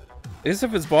 I guess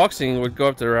if it's boxing, it would go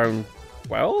up to around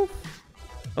 12?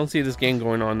 I don't see this game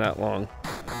going on that long.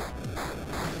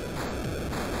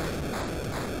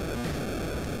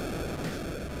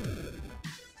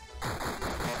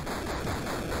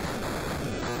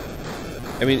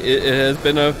 I mean, it has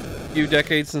been a few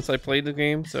decades since I played the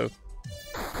game, so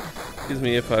excuse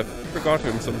me if I've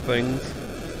forgotten some things.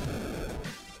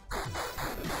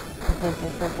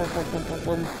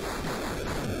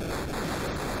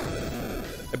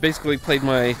 I basically played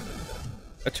my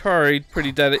Atari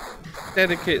pretty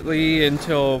dedicatedly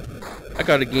until I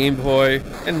got a Game Boy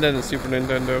and then a Super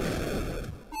Nintendo.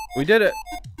 We did it.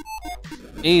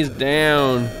 He's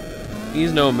down.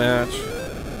 He's no match.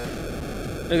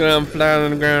 Look at him flat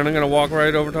on the ground. I'm gonna walk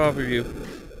right over top of you.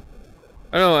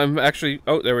 I know, I'm actually...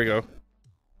 Oh, there we go.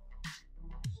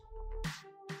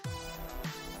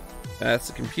 That's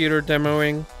the computer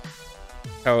demoing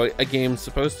how a game's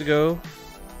supposed to go.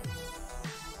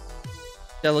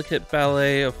 Delicate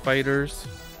ballet of fighters.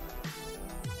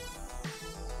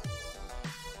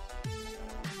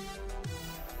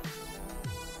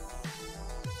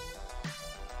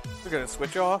 We're gonna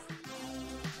switch off.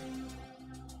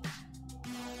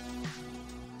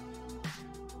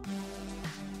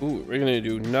 Ooh, we're gonna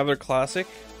do another classic.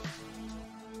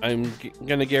 I'm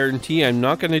gonna guarantee I'm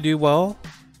not gonna do well.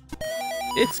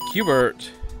 It's Qbert.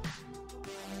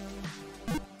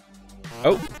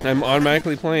 Oh, I'm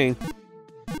automatically playing.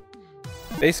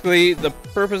 Basically, the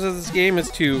purpose of this game is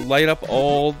to light up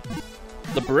all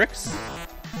the bricks.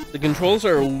 The controls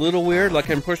are a little weird, like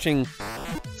I'm pushing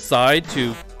side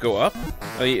to go up.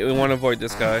 We want to avoid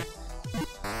this guy.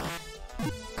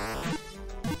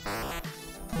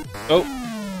 Oh,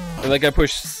 and like I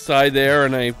pushed side there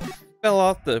and I fell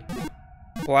off the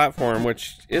platform,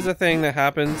 which is a thing that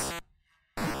happens.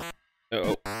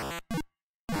 Uh-oh.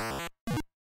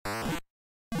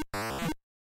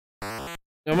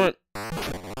 Come on.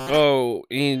 Oh,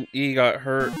 he got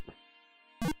hurt.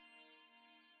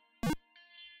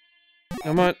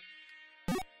 Come on.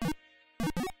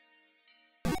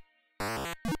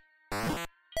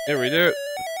 There we do it.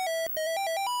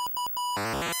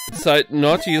 Decide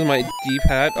not to use my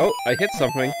D-pad. Oh, I hit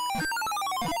something.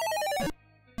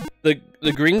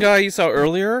 The green guy you saw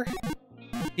earlier,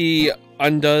 he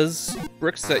undoes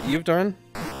bricks that you've done.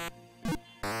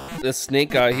 The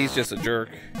snake guy, he's just a jerk.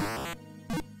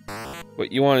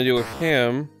 What you want to do with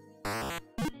him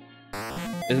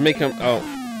is make him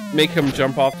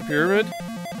jump off the pyramid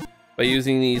by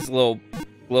using these little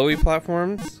glowy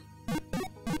platforms.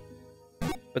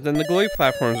 But then the glowy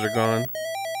platforms are gone.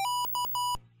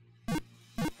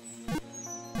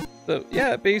 So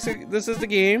yeah, basically this is the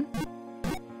game.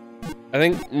 I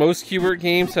think most Q*bert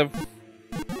games have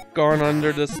gone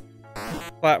under this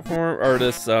platform, or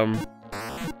this what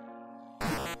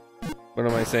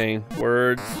am I saying?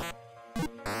 Words.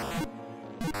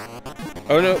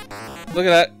 Oh no! Look at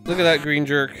that! Look at that green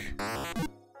jerk!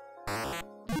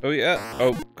 Oh yeah!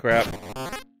 Oh crap!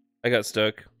 I got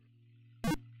stuck.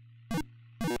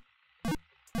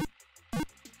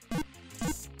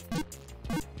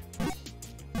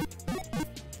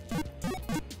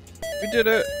 We did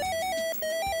it!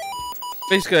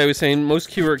 Basically, I was saying most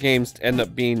Q*bert games end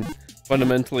up being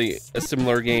fundamentally a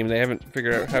similar game. They haven't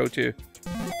figured out how to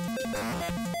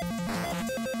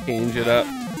change it up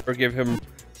or give him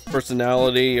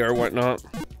personality or whatnot.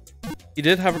 He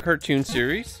did have a cartoon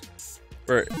series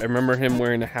where I remember him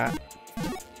wearing a hat.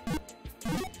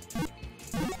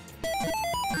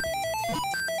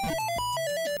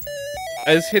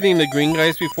 I was hitting the green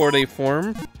guys before they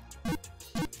form.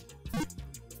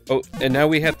 Oh, and now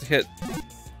we have to hit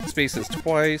spaces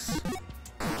twice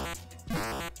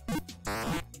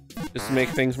just to make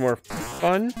things more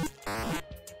fun.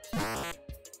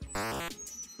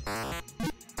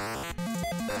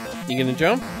 You gonna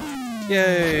jump?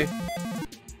 Yay!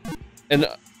 And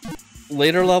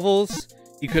later levels,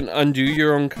 you can undo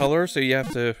your own color, so you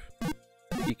have to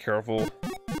be careful.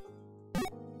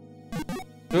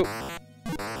 Oh.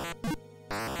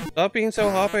 Stop being so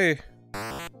hoppy.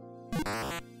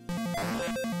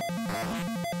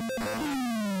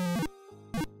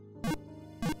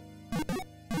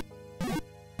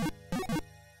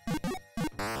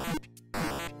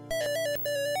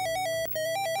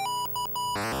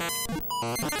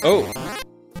 Oh!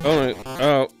 Oh,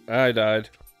 oh, I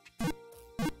died.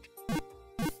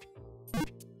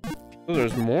 Oh,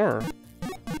 there's more.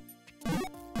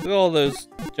 Look at all those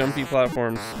jumpy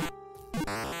platforms.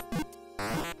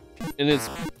 And it's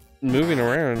moving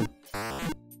around.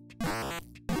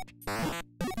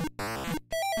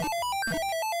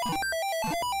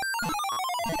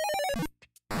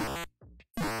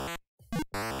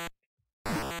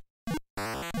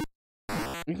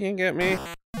 You can't get me.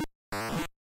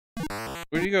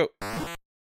 Where'd you go?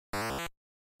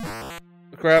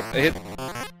 Crap, I hit.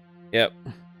 Yep.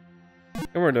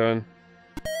 And we're done.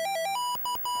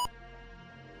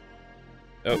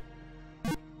 Oh.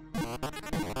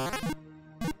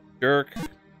 Jerk.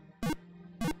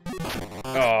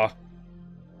 Aw.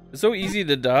 It's so easy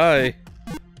to die.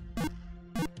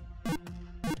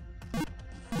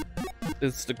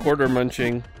 It's the quarter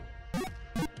munching.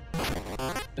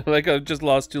 Like I've just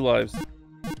lost 2 lives.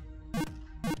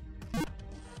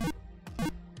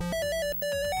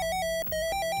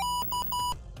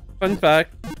 Fun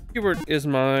fact, Q*bert is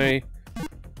my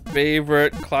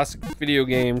favorite classic video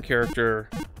game character.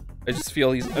 I just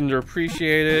feel he's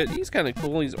underappreciated. He's kind of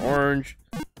cool. He's orange.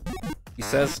 He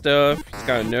says stuff. He's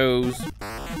got a nose.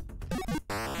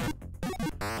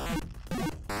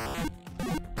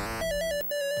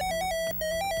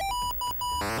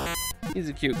 He's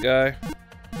a cute guy.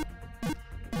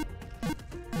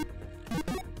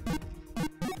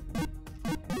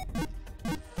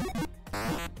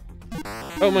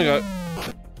 Oh my god.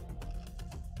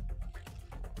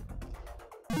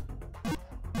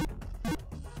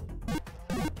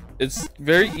 It's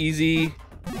very easy,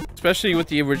 especially with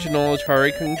the original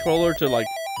Atari controller, to like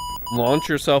launch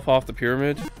yourself off the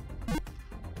pyramid.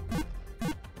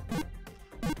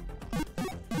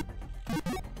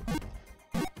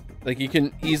 Like Like, you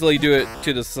can easily do it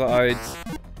to the sides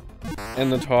and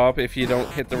the top if you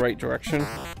don't hit the right direction.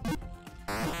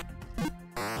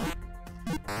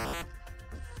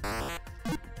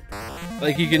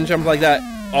 Like, you can jump like that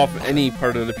off any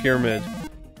part of the pyramid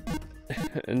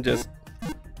and just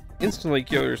instantly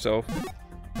kill yourself.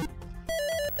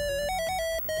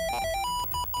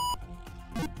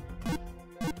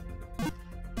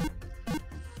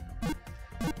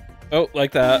 Oh,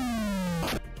 like that.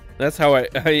 That's how I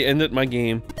ended my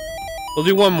game. We'll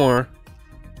do one more.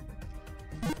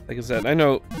 Like I said, I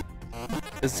know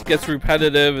this gets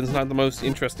repetitive and it's not the most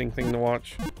interesting thing to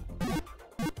watch.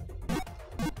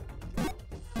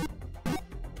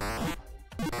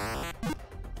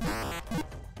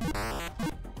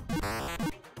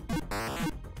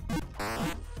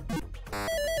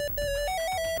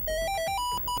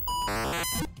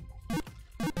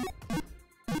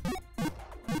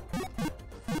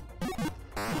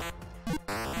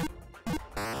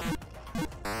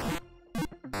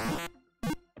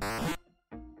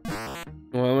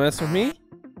 You wanna mess with me?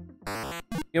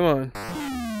 Come on.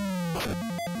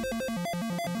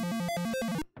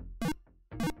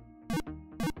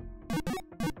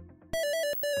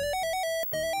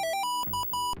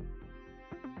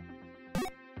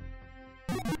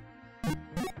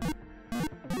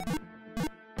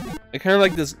 I kind of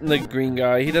like this, like, green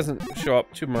guy. He doesn't show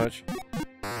up too much.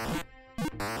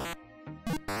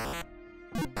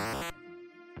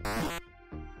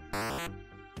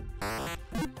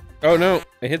 Oh no,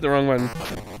 I hit the wrong button.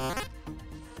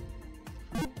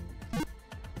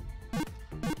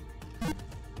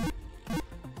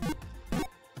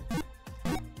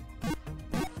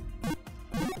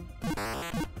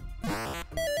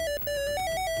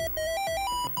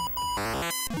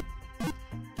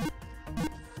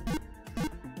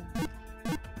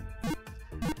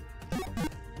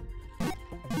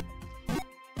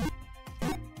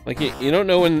 Like, you don't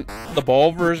know when the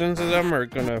ball versions of them are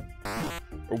gonna,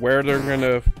 or where they're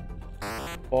gonna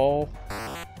fall.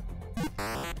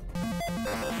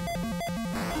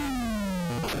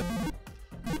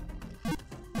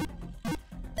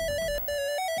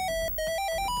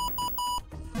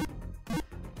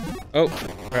 Oh,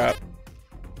 crap.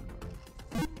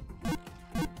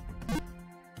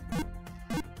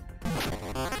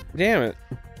 Damn it.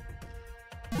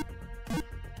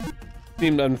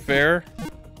 Seemed unfair.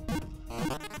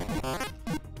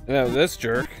 Now this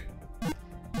jerk.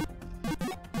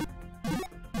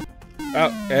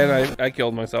 Oh, and I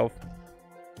killed myself.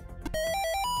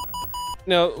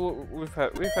 No, we've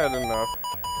had enough.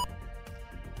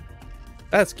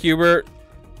 That's Cubert.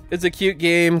 It's a cute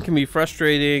game, can be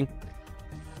frustrating.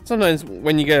 Sometimes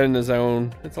when you get in the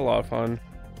zone, it's a lot of fun.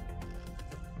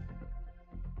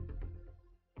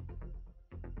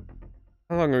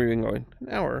 How long are we been going? An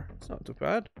hour. It's not too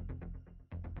bad.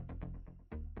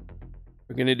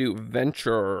 We're gonna do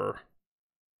Venture.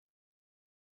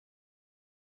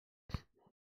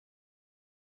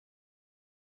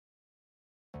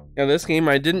 Yeah, this game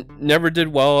I never did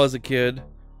well as a kid.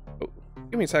 Oh,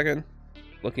 give me a second.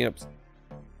 Looking up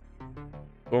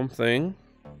something.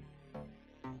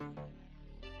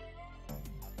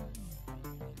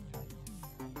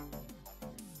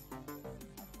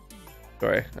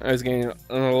 Sorry, I was getting an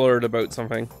alert about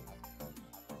something.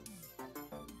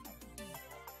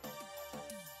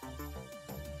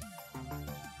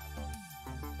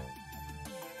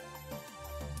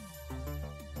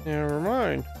 Never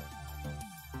mind.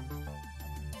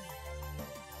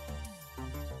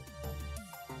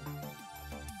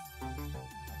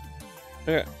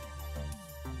 Okay.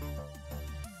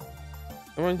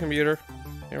 Come on, computer.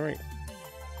 Here we go.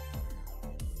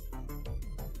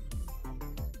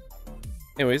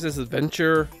 Anyways, this is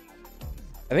Venture.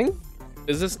 I think,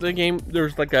 is this the game?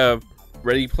 There's like a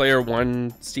Ready Player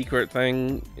One secret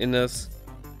thing in this.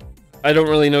 I don't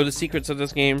really know the secrets of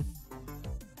this game.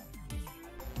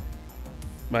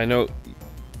 But I know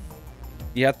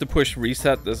you have to push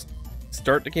reset to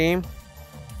start the game.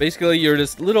 Basically, you're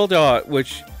this little dot,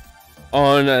 which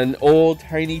on an old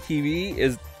tiny TV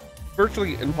is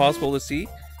virtually impossible to see.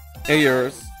 And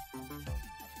yours.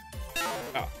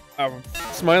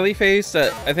 Smiley face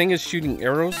that I think is shooting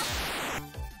arrows,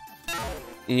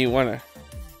 and you want to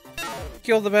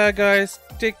kill the bad guys,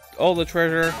 take all the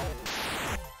treasure.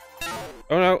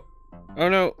 Oh no, oh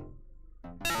no.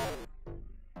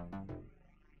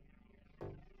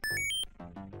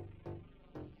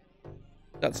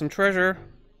 Got some treasure.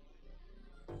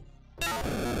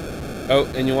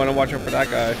 Oh, and you want to watch out for that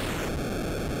guy.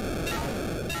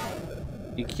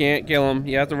 You can't kill him,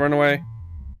 you have to run away.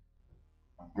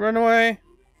 Run away.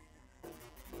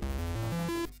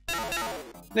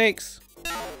 Snakes.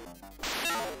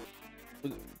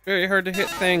 Very hard to hit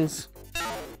things.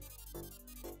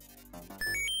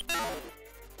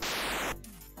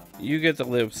 You get to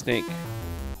live, Snake.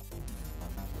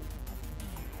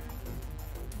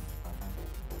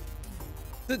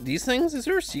 These things? Is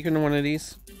there a secret in one of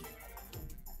these?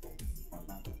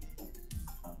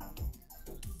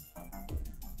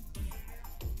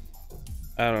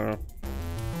 I don't know.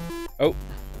 Oh.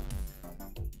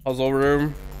 Puzzle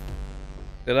room.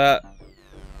 Look at that.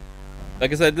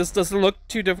 Like I said, this doesn't look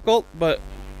too difficult, but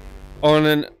on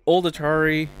an old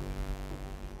Atari,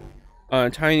 on a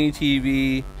tiny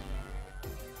TV,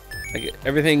 like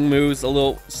everything moves a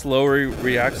little slower,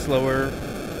 reacts slower.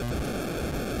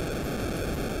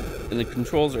 And the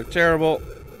controls are terrible.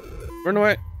 Run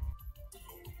away.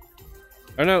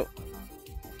 Oh no.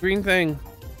 Green thing.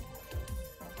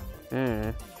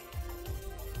 I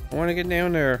want to get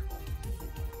down there.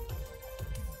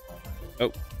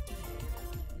 Oh.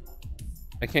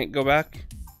 I can't go back.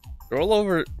 They're all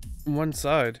over one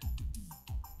side.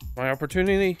 My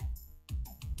opportunity.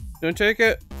 Don't take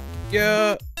it.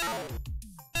 Yeah.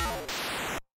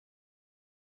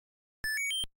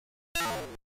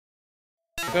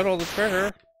 Got all the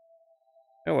treasure.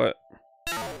 Now what?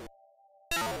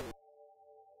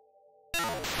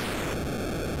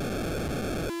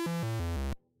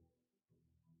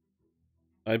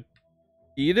 I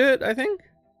beat it, I think?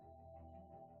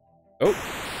 Oh.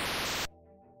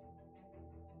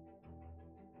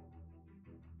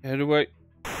 How do I...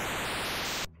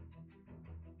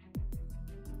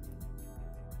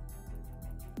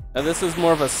 Now this is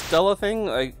more of a Stella thing,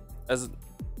 like, as...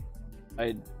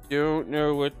 I don't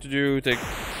know what to do to...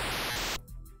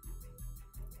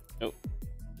 Oh.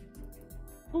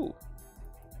 Ooh.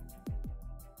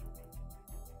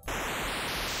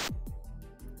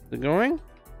 Is it going?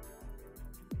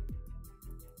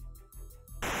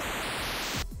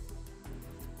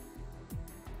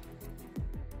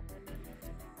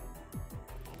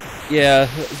 Yeah,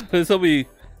 this will be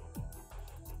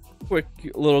a quick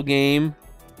little game.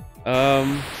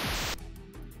 Because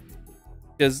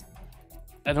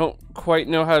I don't quite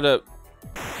know how to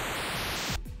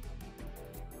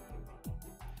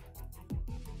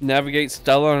navigate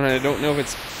Stella, and I don't know if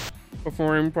it's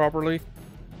performing properly.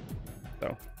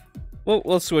 So,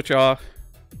 we'll switch off.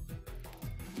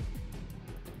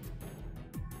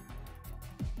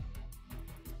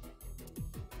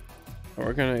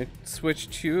 We're gonna switch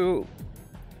to...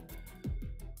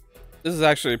 This is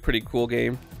actually a pretty cool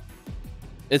game.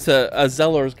 It's a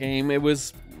Zeller's game. It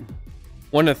was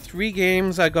one of 3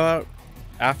 games I got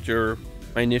after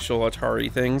my initial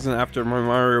Atari things and after my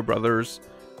Mario Brothers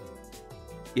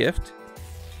gift.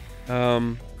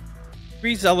 3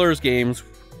 Zeller's games,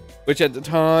 which at the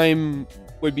time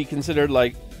would be considered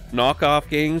like knockoff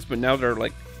games, but now they're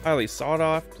like highly sought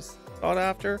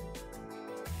after.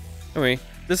 Anyway,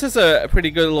 this is a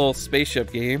pretty good little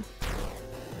spaceship game.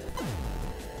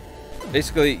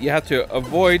 Basically, you have to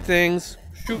avoid things,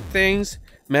 shoot things,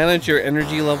 manage your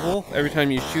energy level. Every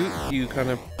time you shoot, you kind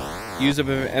of use a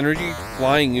bit of energy.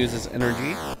 Flying uses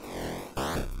energy.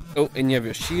 Oh, and you have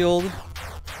your shield.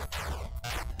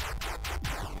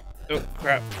 Oh,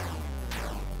 crap.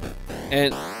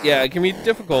 And yeah, it can be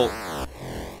difficult.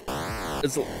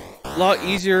 It's a lot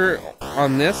easier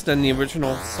on this than the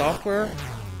original software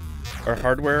or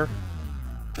hardware.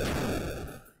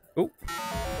 Oh.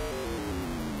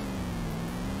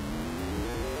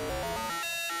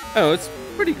 Oh, it's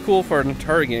pretty cool for an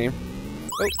Atari game.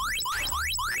 Oh.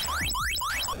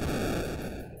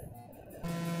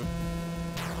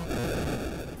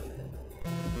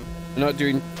 I'm not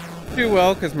doing too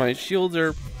well because my shields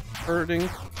are hurting.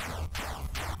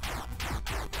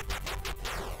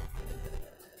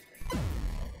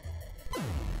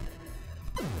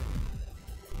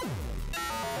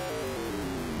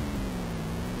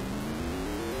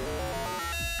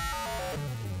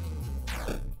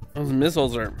 Those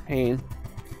missiles are a pain.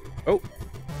 Oh.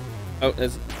 Oh,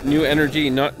 it's new energy,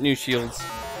 not new shields.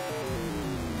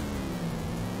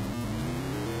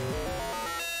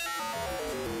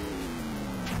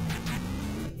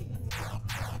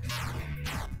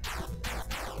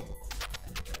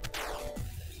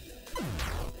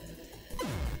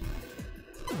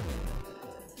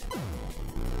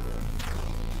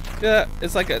 Yeah,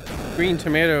 it's like a green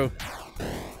tomato.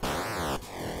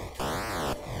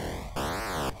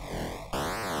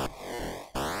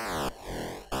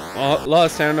 A lot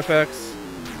of sound effects.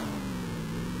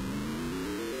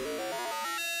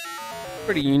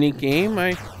 Pretty unique game,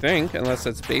 I think, unless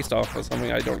it's based off of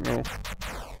something I don't know.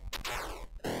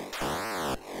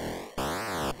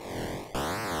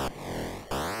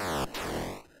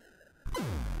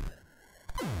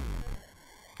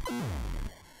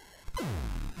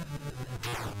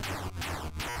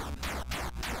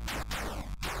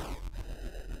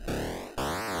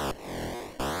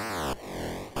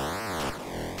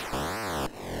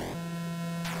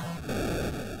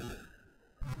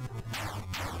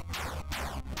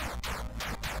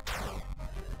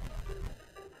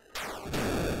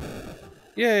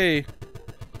 Yay!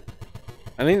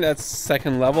 I think that's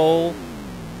second level.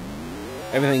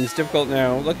 Everything's difficult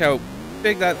now. Look how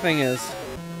big that thing is.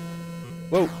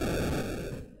 Whoa.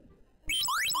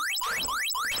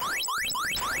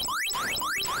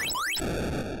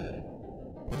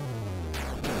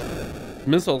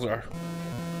 Missiles are a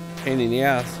pain in the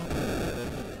ass.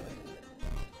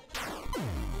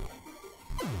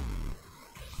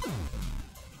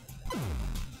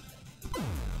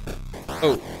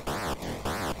 Oh.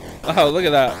 Oh, look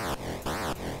at that.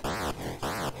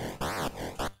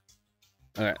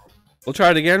 Alright. We'll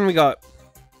try it again. We got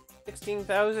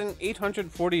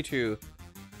 16,842.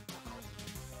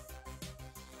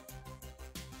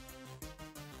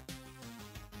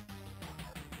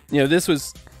 You know, this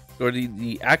was sort of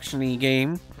the action-y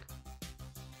game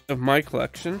of my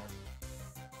collection.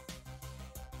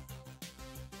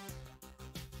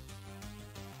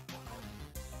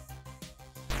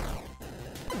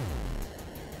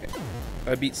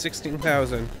 I beat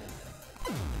 16,000.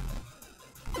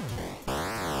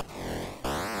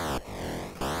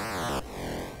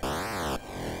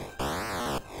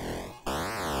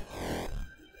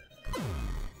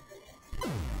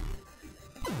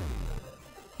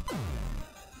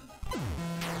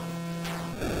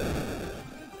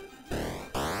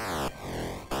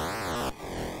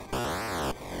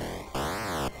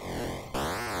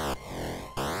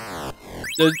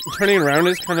 The turning around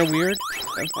is kind of weird.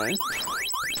 That's fine.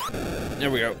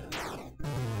 There we go.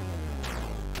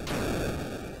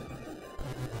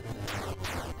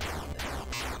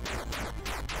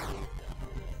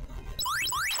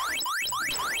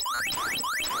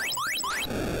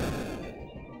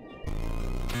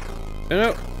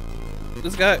 No,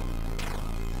 this guy.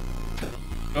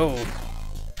 Oh.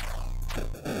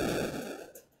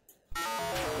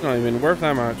 Not even worth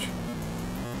that much.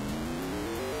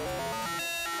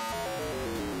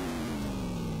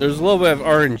 There's a little bit of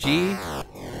RNG,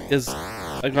 because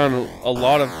I've got a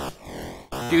lot of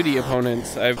duty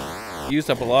opponents. I've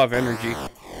used up a lot of energy.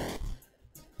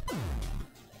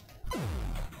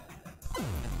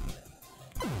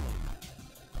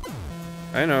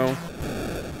 I know.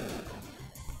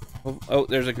 Oh,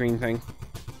 there's a green thing.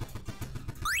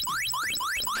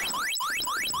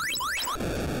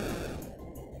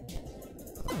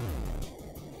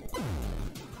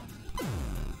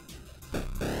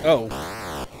 Oh.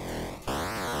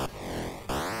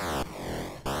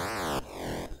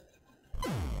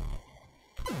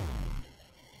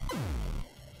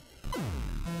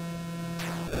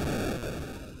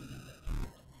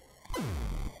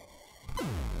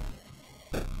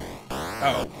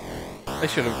 Oh, I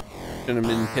shouldn't have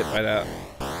been hit by that.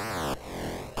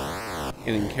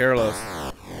 Getting careless.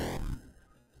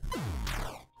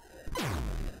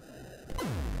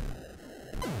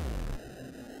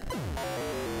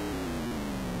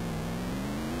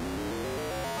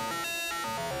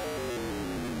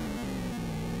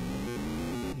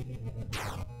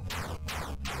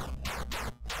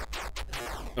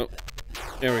 Oh,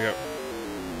 there we go.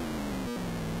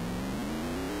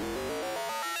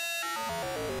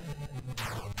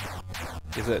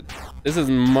 This is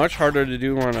much harder to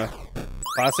do on a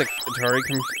classic Atari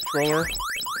controller.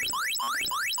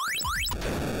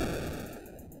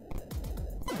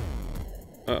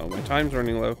 Uh-oh, my time's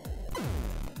running low.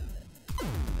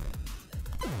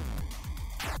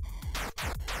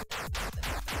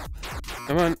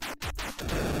 Come on.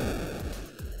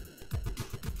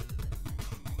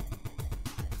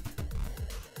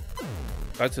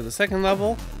 Got to the second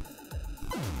level.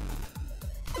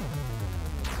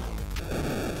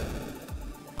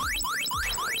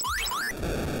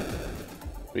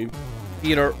 We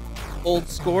beat our old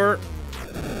score.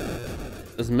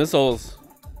 Those missiles.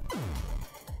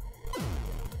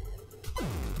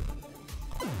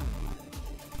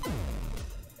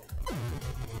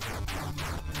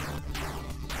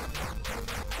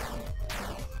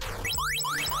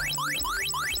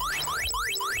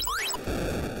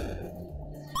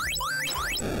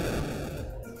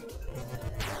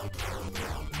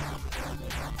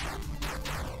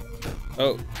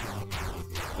 Oh,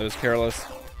 that was careless.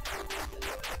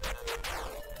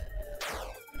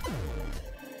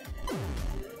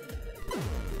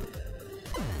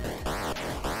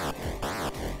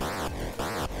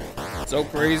 So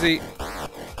crazy.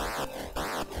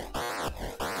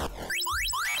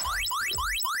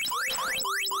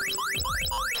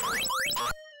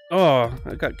 Oh,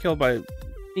 I got killed by a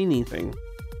spinny thing.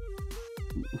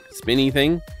 Spinny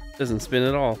thing? Doesn't spin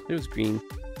at all. It was green.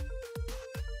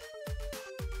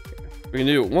 We're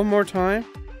gonna do it one more time.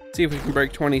 See if we can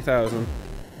break 20,000.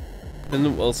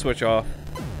 Then we'll switch off.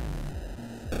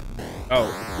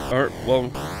 Oh, or, well,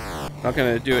 Not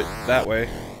gonna do it that way.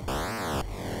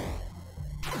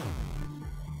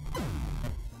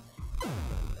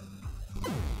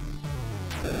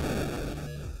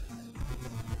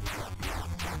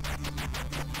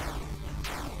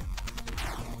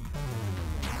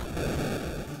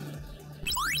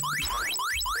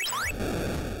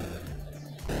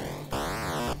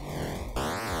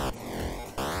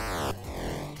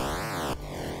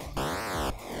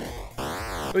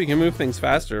 Oh, you can move things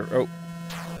faster. Oh,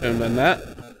 haven't done that.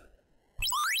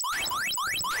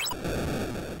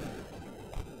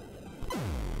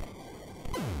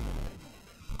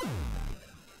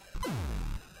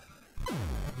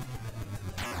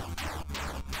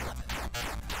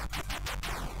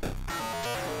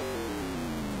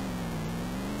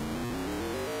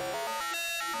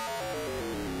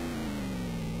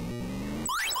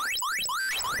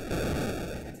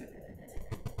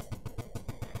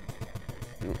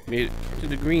 Made it to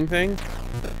the green thing.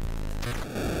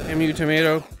 Damn you,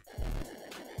 tomato.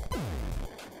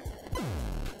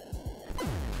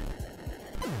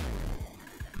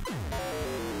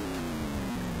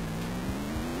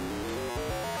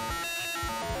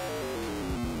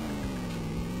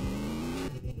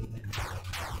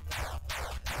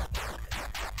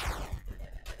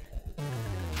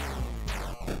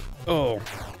 Oh.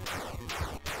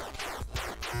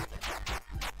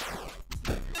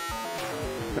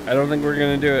 I don't think we're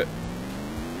gonna do it.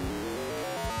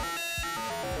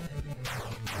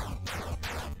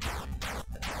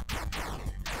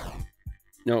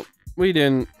 Nope, we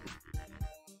didn't.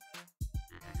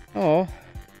 Oh.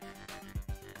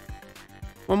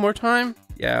 One more time?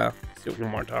 Yeah, let's do it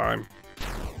one more time.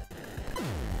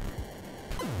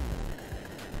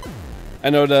 I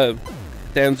know the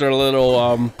stands are a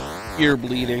little ear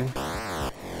bleeding.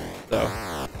 So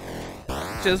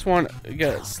just want to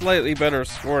get a slightly better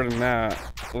score than that.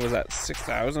 What was that,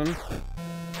 6,000?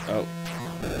 Oh,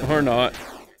 or not.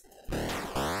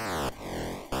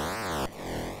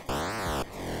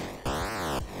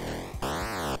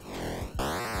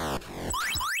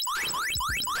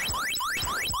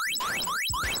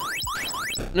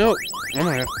 Nope. Oh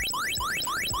my god.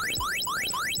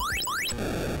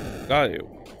 Got you.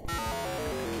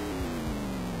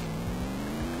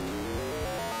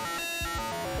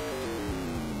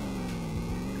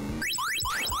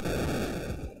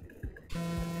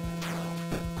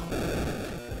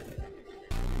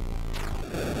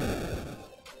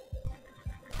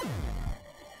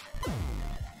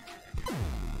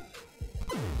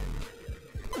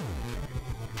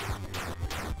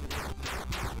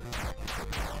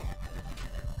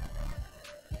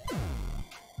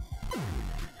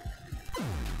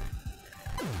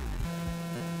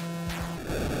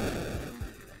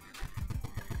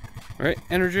 All right,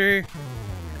 energy.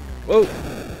 Whoa,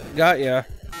 got ya.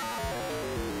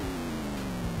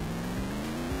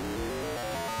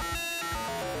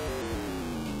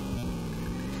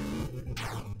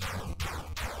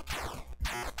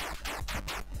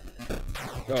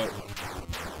 Go.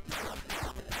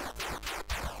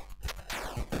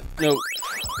 No.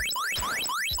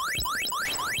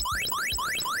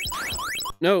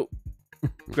 No.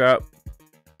 Crap.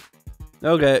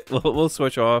 Okay, we'll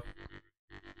switch off.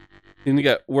 Seemed to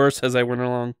get worse as I went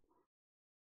along.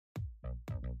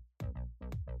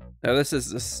 Now this is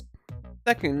the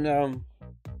second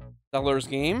Sellers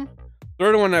game.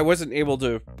 Third one I wasn't able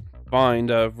to find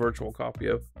a virtual copy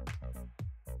of.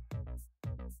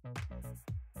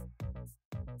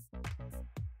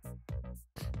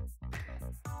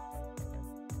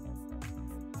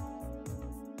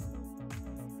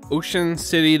 Ocean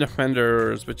City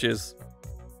Defenders, which is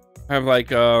kind of like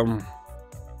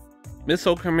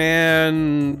missile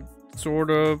command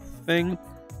sort of thing.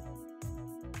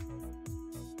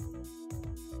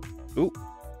 Ooh.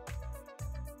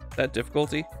 That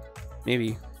difficulty?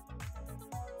 Maybe.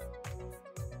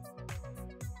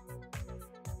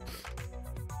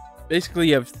 Basically,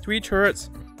 you have 3 turrets.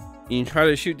 And you try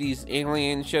to shoot these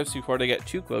alien ships before they get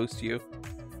too close to you.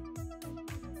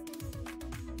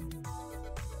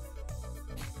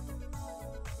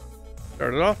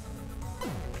 Start it off.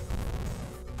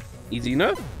 Easy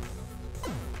enough.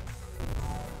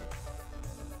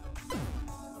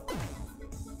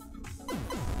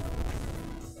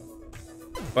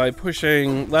 By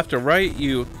pushing left or right,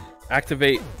 you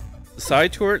activate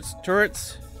side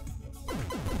turrets.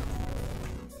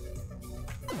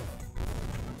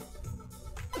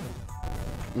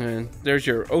 And there's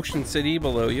your Ocean City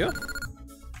below you.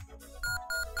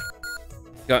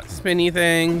 Got spinny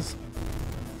things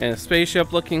and a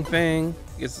spaceship looking thing.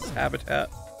 I guess it's habitat.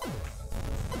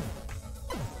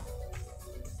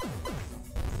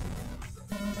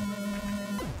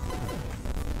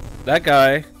 That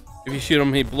guy, if you shoot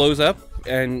him, he blows up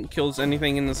and kills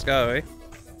anything in the sky.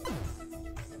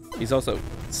 He's also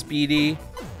speedy.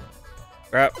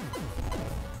 Crap.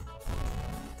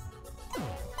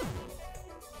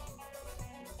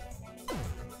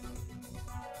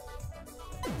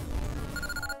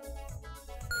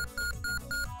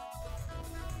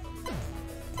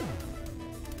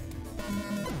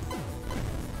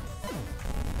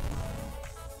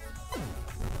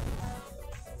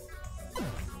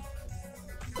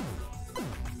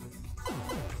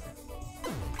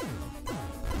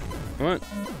 What?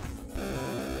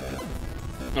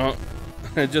 Oh,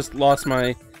 I just lost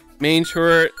my main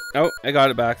turret. Oh, I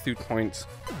got it back through points.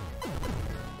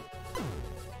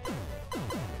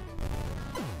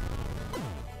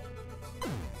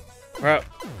 Crap.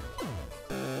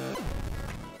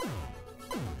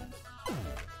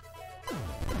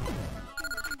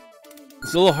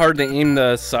 It's a little hard to aim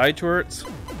the side turrets.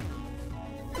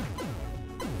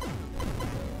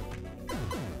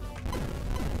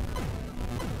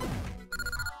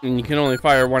 And you can only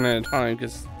fire one at a time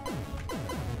because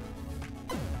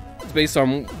it's based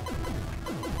on...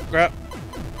 Crap.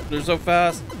 They're so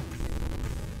fast.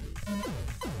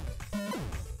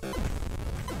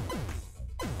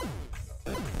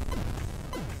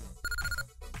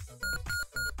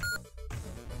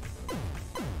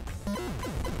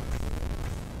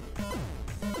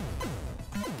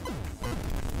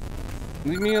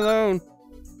 Leave me alone.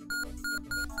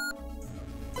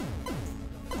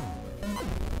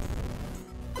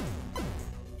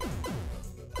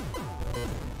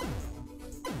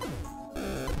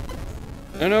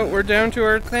 Oh no, we're down to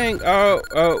our thing.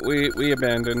 Oh, we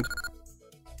abandoned.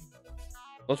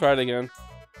 We'll try it again.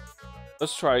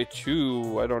 Let's try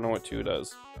 2. I don't know what 2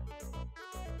 does.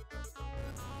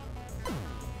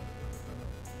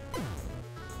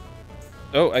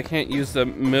 Oh, I can't use the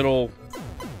middle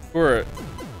turret.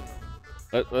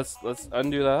 Let's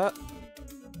undo that.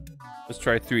 Let's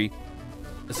try 3.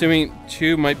 Assuming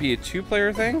 2 might be a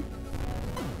 2-player thing.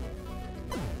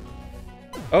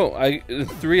 Oh,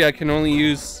 3 I can only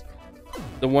use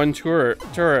the one turret.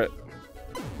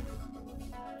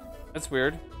 That's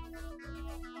weird.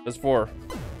 That's 4.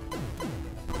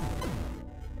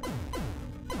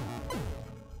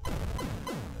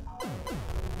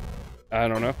 I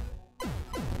don't know.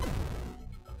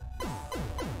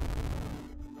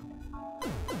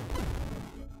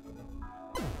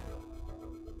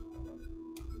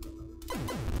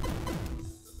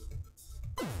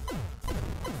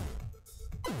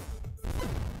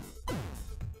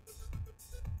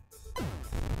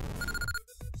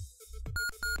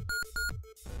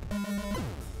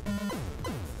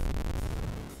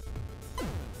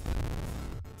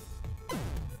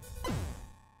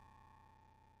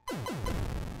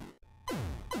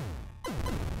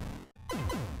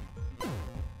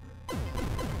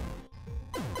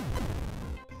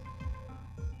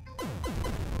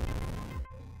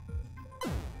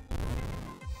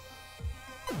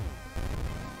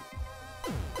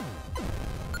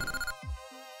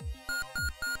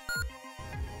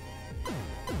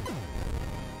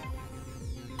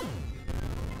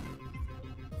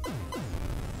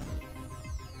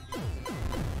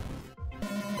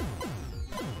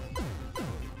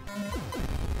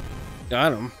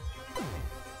 Got him.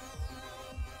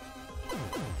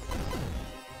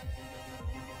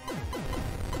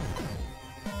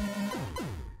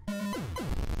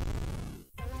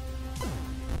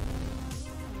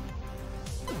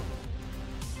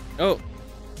 Oh.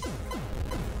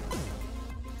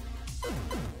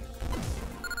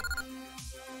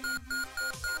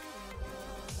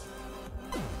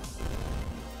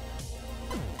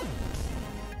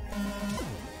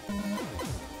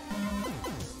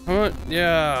 What?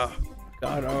 Yeah.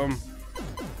 Got him.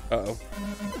 Uh-oh.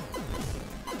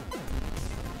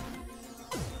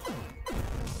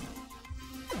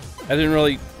 I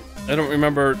don't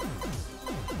remember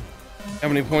how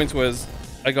many points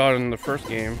I got in the first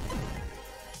game.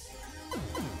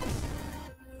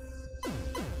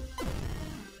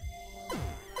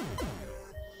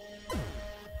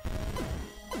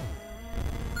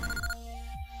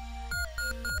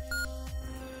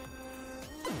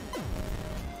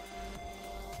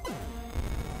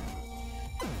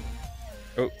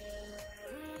 Oh.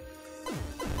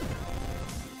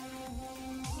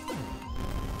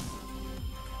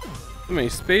 How many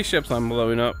spaceships I'm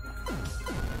blowing up?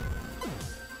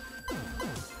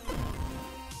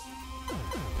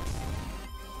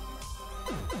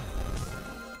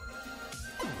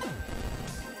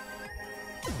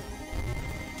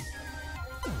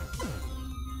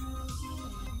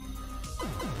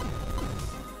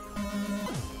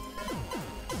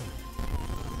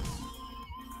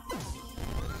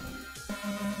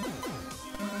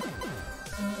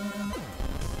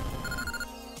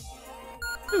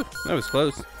 Whew, that was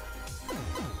close.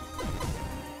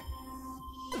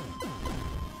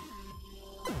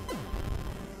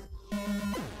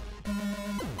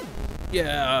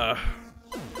 Yeah.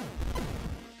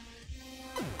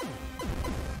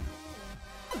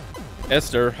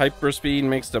 Esther, hyperspeed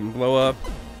makes them blow up.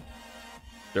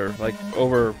 They're like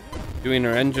overdoing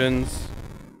their engines.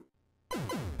 You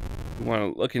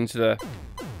want to look into the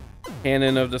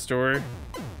canon of the story.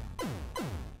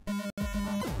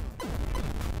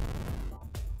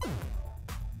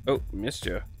 Oh, missed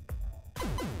you.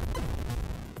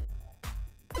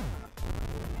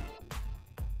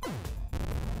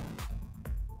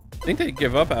 I think they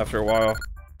give up after a while.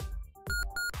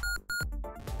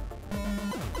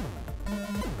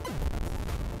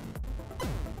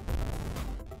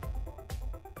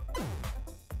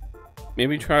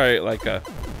 Maybe try like a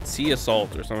sea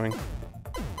assault or something.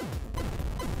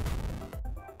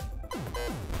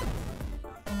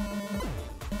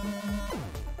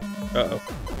 Uh-oh.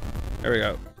 There we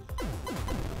go.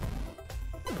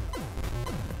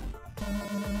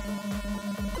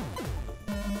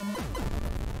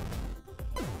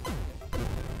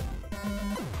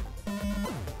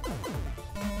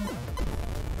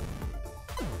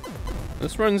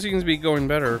 This run seems to be going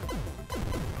better.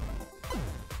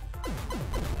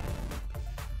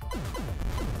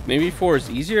 Maybe 4 is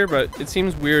easier, but it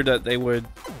seems weird that they would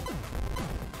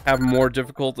have more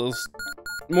difficulty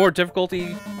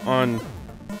on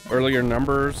earlier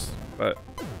numbers, but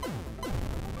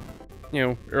you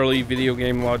know, early video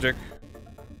game logic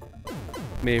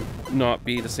may not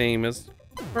be the same as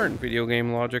current video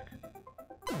game logic.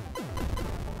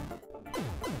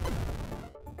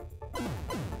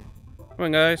 Come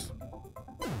on, guys.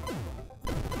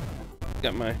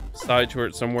 Got my side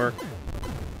turret somewhere.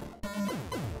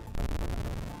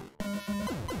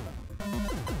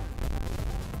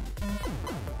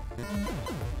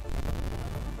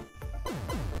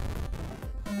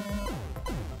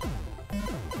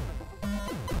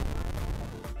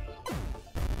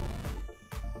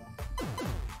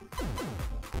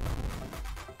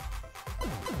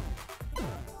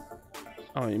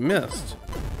 Oh, you missed.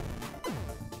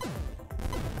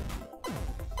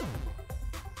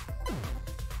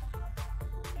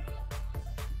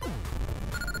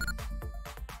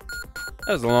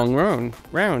 That was a long round.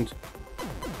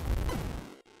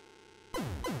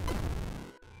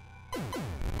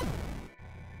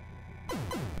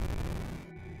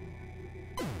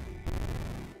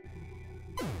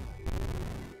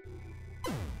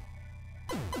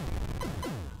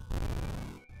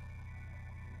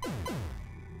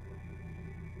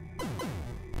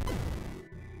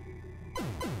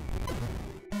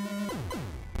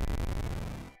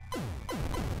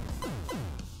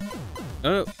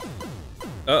 Oh.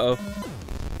 Uh-oh.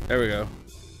 There we go.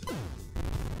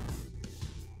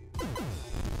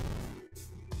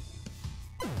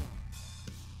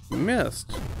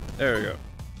 Missed. There we go.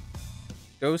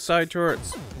 Go side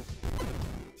turrets.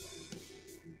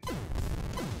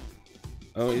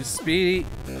 Oh, he's speedy.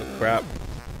 Oh, crap.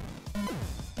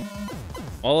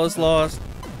 All is lost.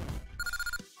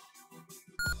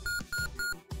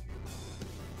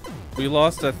 We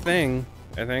lost a thing,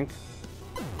 I think.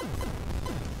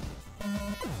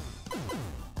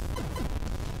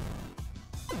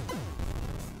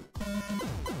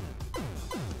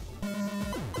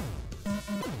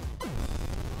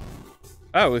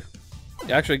 Oh, we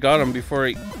actually got him before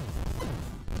he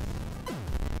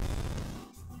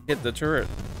hit the turret.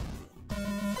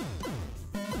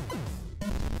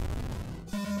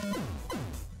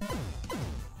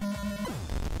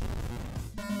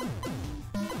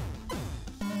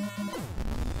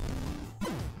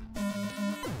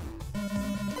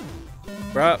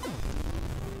 Crap.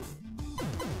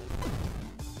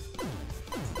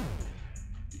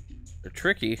 They're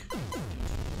tricky.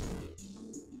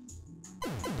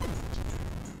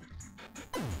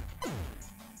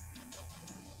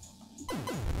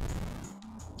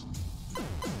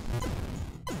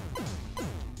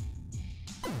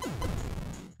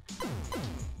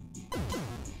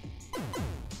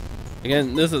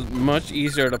 Again, this is much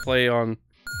easier to play on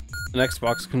an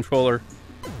Xbox controller.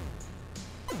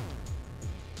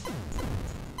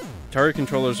 Atari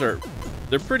controllers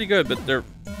they're pretty good, but they're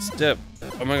stiff.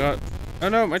 Oh my god. Oh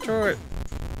no, my turret.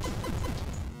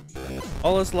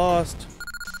 All is lost.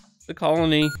 The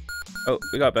colony. Oh,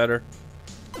 we got better.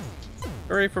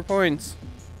 Hooray for points.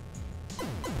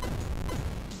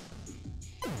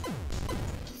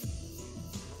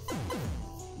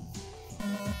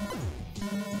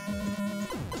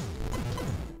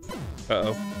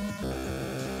 Uh-oh.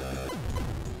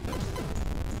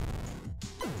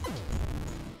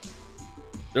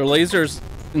 Their lasers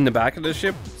in the back of the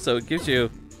ship, so it gives you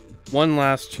one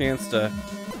last chance to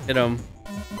hit them.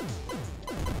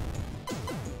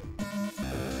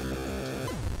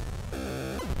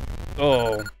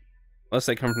 Oh, unless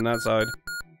they come from that side.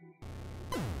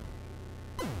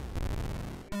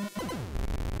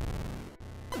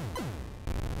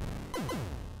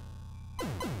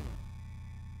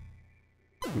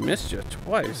 Missed you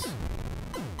twice.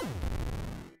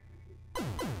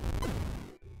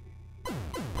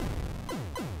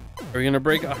 Are we gonna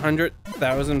break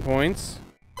 100,000 points?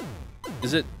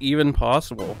 Is it even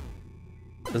possible?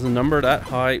 Does a number that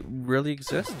high really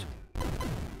exist?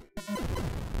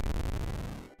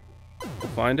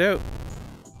 We'll find out.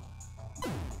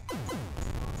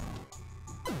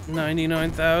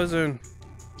 99,000.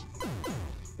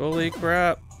 Holy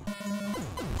crap.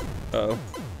 Uh-oh.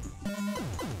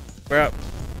 Crap.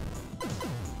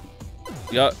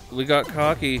 We got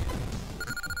cocky.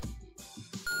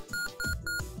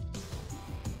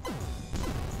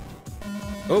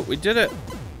 Oh, we did it.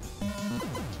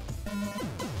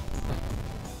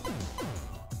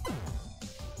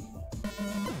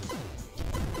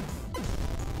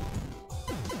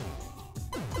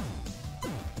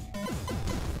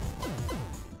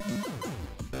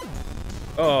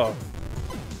 Oh.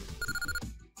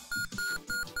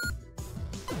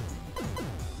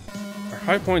 Our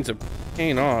high points are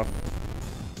paying off.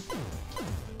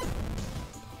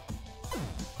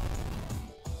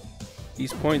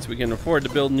 These points we can afford to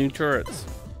build new turrets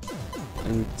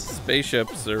and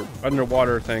spaceships or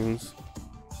underwater things.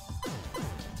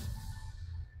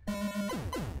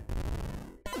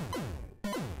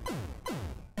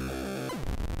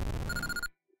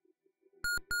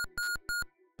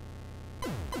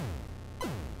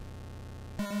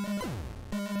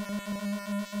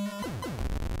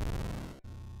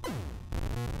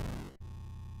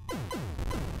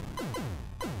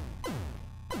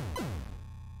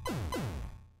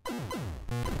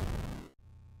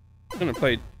 I was gonna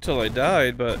play till I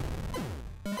died, but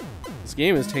this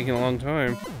game is taking a long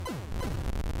time.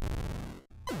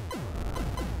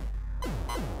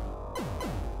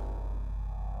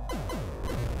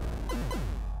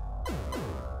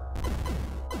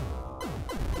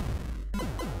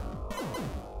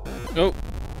 Oh.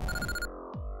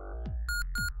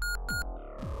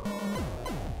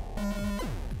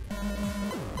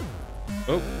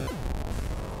 Oh.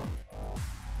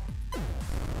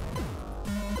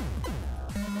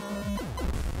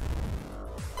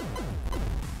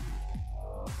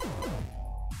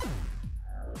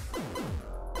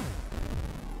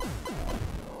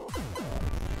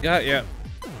 Yeah.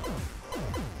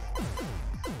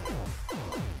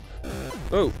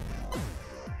 Oh.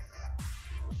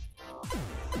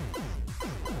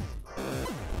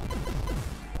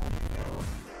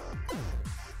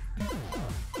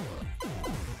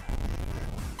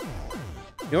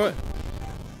 You know what?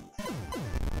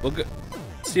 We'll go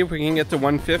see if we can get to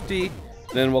 150,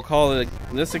 then we'll call it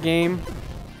this a game.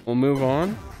 We'll move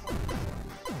on.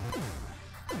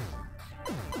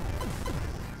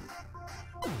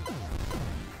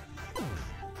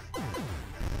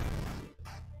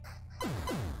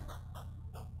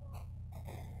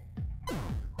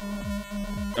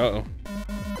 Uh-oh.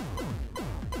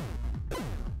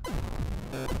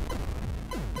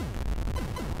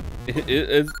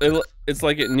 It's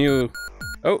like it knew.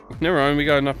 Oh, never mind. We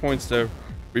got enough points to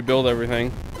rebuild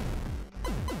everything.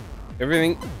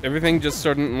 Everything just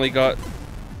suddenly got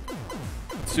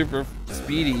super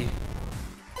speedy.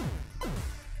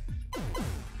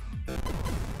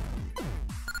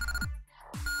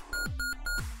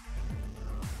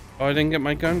 Oh, I didn't get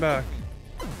my gun back.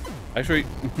 Actually,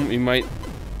 we might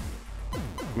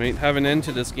have an end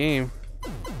to this game.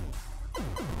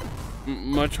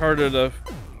 Much harder to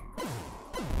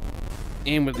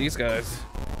aim with these guys.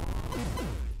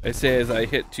 I say as I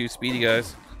hit two speedy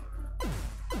guys.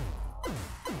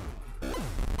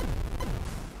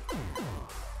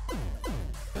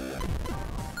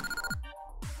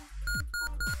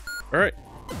 Alright.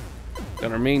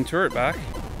 Got our main turret back.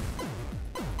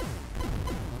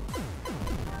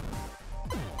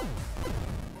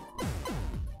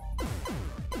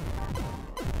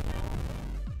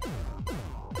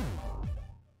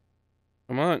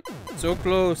 Come on, so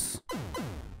close.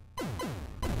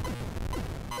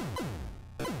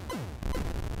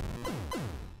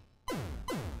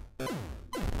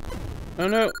 Oh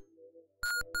no.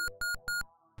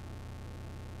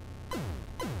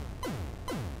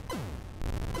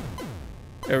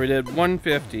 There we did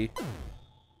 150.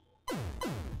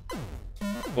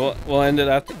 We'll end it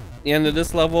at the end of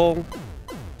this level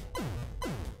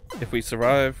if we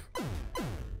survive.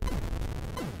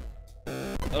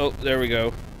 Oh, there we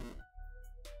go.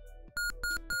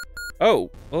 Oh,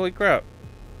 holy crap.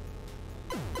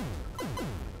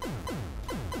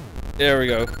 There we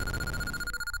go.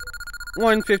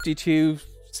 152,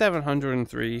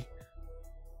 703.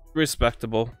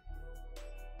 Respectable.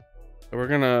 So we're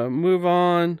gonna move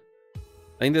on. I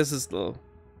think this is the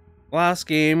last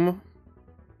game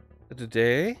of the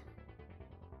day.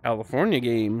 California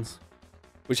Games,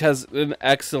 which has an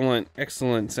excellent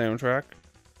soundtrack.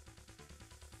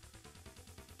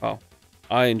 Oh,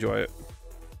 I enjoy it.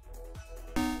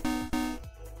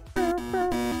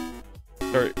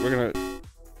 Sorry, we're gonna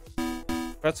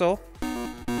pretzel.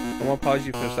 I'm gonna pause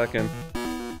you for a second.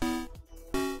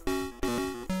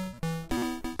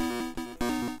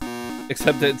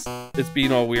 Except it's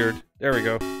being all weird. There we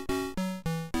go.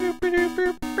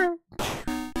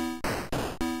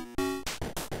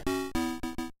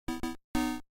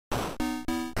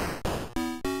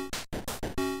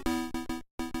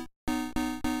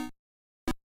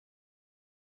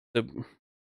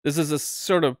 This is a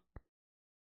sort of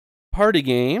party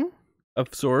game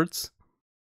of sorts.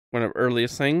 One of the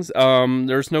earliest things.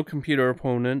 There's no computer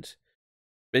opponent.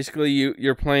 Basically,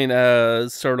 you're playing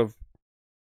as sort of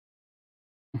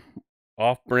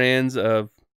off-brands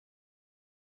of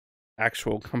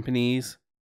actual companies.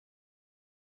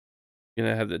 You're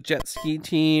gonna have the jet ski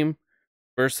team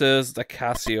versus the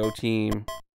Casio team.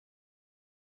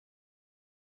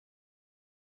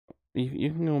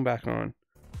 You can go back on.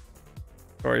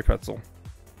 Sorry, Pretzel.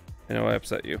 I know I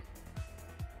upset you.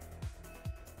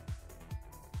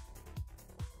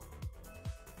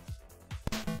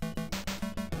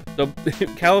 So,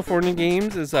 California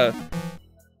Games is a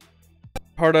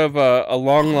part of a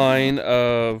long line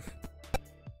of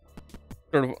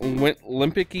sort of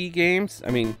Olympic-y games. I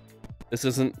mean, this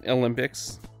isn't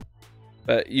Olympics,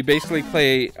 but you basically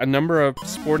play a number of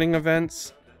sporting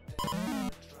events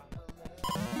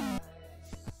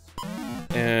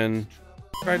and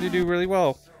try to do really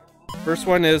well. First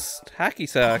one is hacky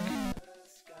sack.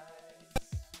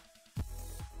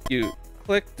 You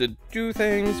click to do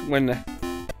things when the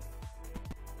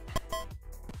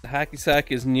hacky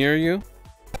sack is near you.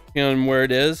 Depending on where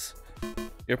it is,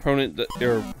 your opponent,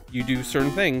 or you do certain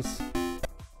things. And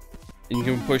you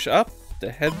can push up to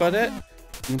headbutt it.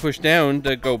 You can push down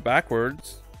to go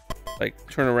backwards, like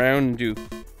turn around and do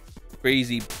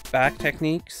crazy back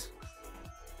techniques.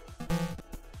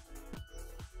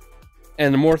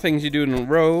 And the more things you do in a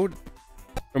row,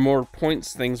 the more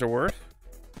points things are worth.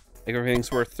 Like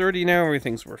everything's worth 30 now,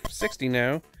 everything's worth 60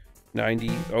 now. 90.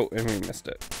 Oh, and we missed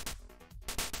it.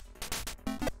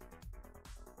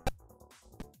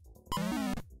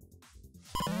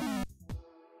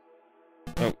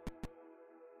 Oh.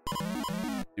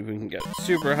 See if we can get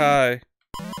super high.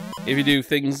 If you do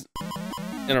things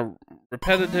in a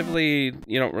repetitively,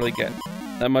 you don't really get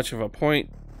that much of a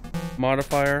point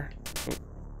modifier. Oh.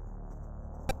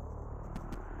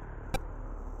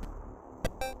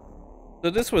 So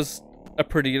this was a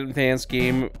pretty advanced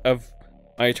game of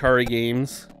my Atari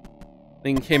games. I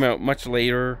think it came out much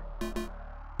later.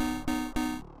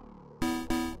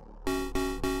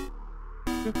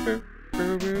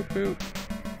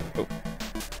 Oh.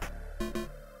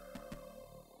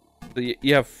 So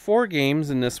you have 4 games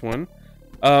in this one.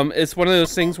 It's one of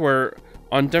those things where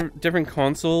on different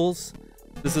consoles,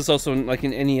 this is also like an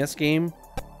NES game.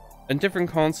 On different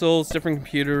consoles, different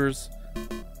computers,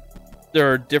 there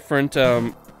are different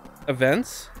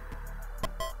events,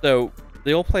 so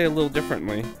they all play a little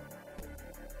differently.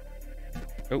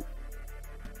 Oh,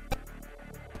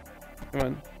 come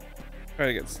on, try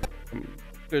to get some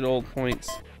good old points.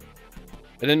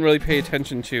 I didn't really pay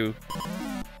attention to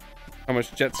how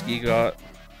much jet ski got.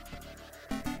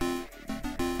 I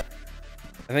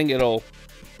think it'll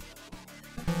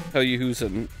tell you who's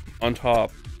on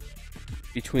top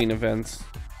between events.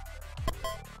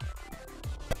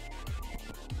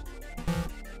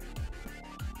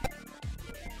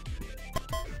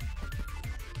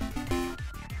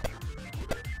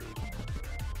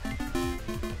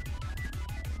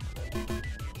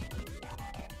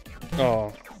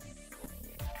 Oh.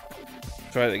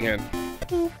 Try it again.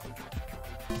 Boom.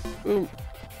 Boom.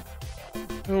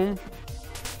 Boom.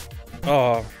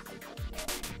 Oh.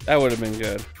 That would have been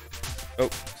good. Oh,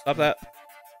 stop that.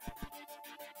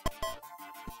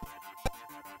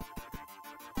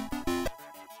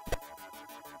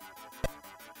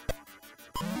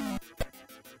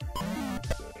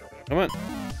 Come on.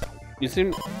 You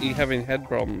seem to be having head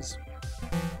problems.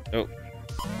 Oh.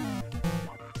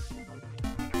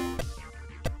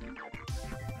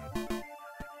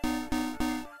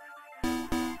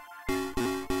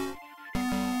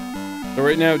 So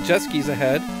right now, jet ski's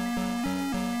ahead.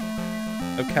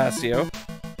 of Casio.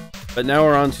 But now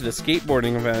we're on to the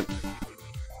skateboarding event.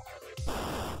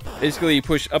 Basically, you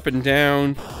push up and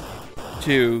down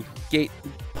to get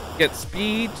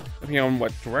speed, depending on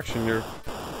what direction you're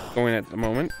going at the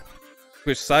moment.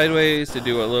 Push sideways to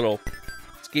do a little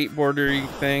skateboardery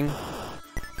thing.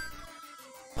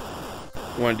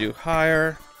 You want to do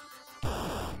higher.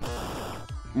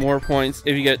 More points.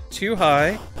 If you get too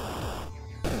high,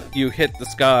 you hit the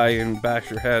sky and bash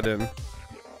your head in.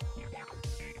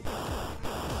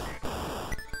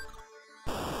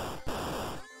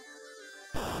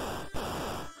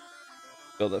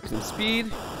 Build up some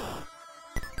speed.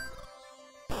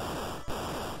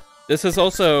 This is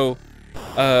also,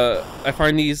 I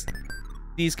find these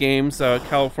games,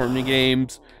 California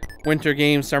games, winter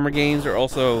games, summer games, are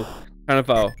also kind of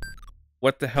a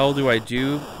what the hell do I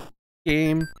do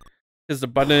game, because the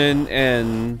button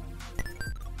and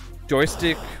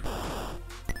joystick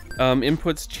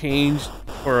inputs change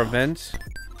for event,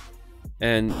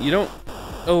 and you don't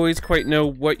always quite know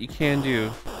what you can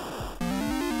do.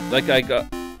 Like I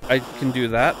can do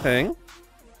that thing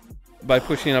by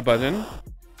pushing a button.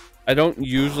 I don't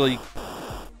usually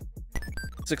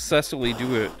successfully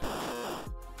do it.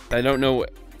 I don't know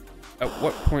at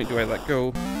what point do I let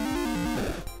go.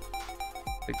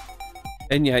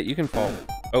 And yeah, you can fall.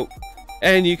 Oh,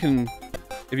 and you can,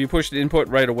 if you push the input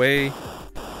right away,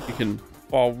 you can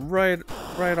fall right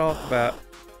off the bat.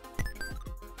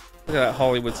 Look at that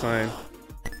Hollywood sign.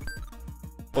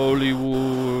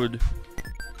 Hollywood.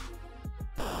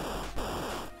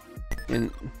 In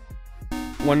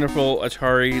wonderful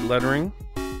Atari lettering.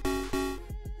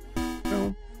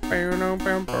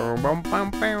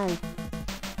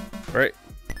 Right.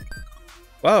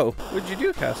 Whoa, what'd you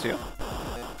do, Casio?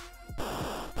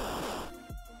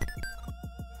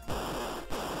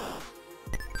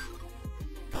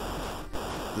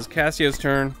 This is Casio's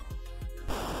turn.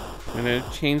 I'm gonna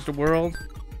change the world.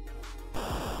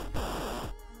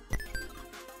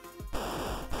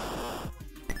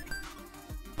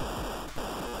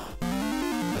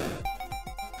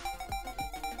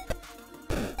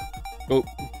 Oh,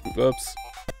 whoops.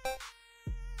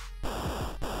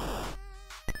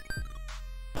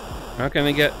 Not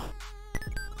gonna get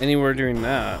anywhere doing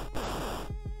that.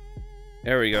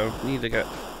 There we go. Need to get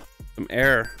some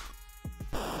air.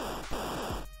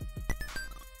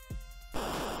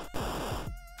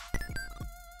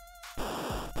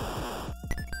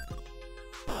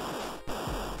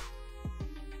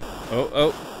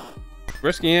 Oh,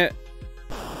 risking it.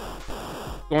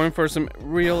 Going for some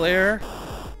real air.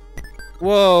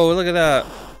 Whoa, look at that.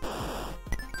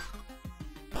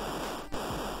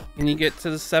 Can you get to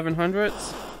the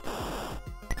 700s?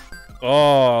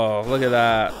 Oh, look at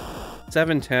that.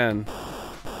 710.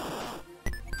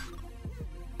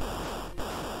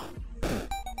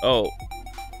 Oh,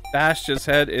 bashed his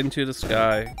head into the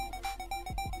sky.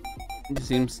 It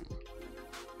seems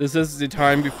this is the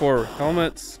time before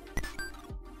helmets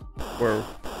were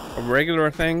a regular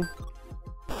thing.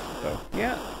 So,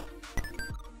 yeah.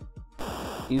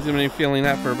 He's gonna be feeling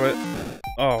that for a bit.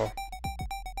 Oh.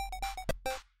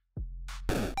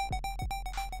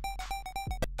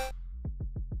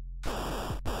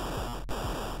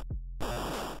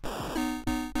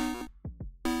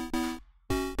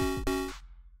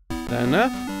 That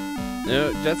enough?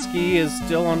 No, jet ski is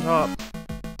still on top.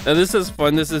 Now this is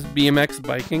fun. This is BMX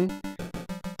biking.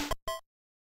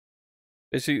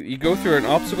 Basically, you go through an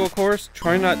obstacle course.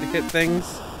 Try not to hit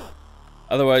things.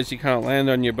 Otherwise, you kind of land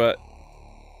on your butt.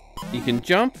 You can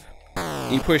jump.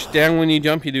 You push down when you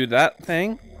jump. You do that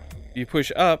thing. You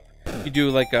push up. You do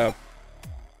like a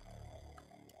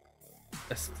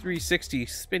 360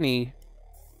 spinny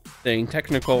thing.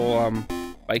 Technical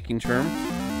biking term.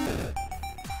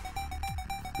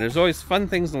 There's always fun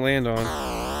things to land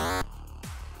on.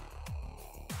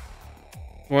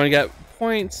 You want to get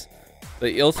points,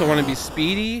 but you also want to be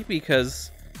speedy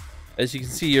because, as you can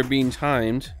see, you're being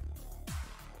timed.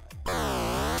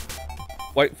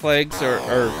 White flags or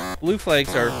blue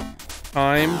flags are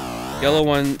timed. Yellow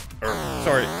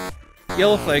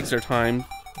flags are timed.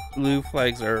 Blue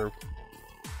flags are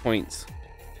points.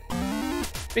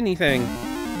 Spinny thing.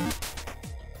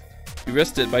 You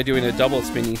risked it by doing a double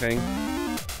spinny thing.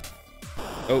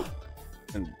 Oh,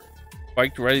 and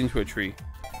biked right into a tree.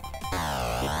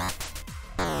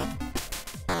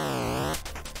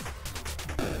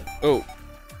 Oh,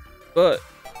 but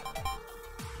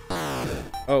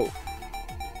oh.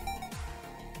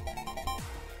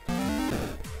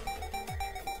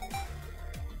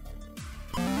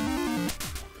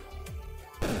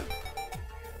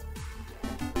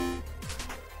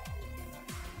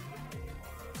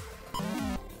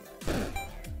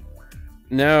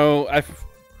 Now I've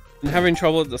been having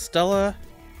trouble with the Stella.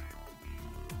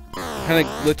 Kind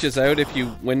of glitches out if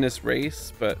you win this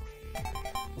race, but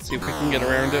let's see if we can get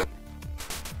around it.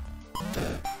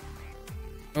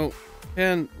 Oh,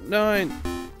 10, 9.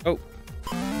 Oh.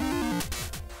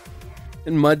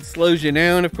 And mud slows you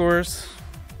down, of course.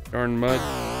 Darn mud.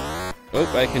 Oh,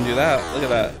 I can do that. Look at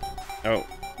that. Oh,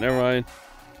 never mind.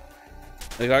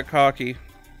 I got cocky.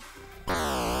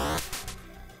 I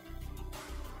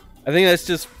think that's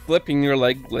just flipping your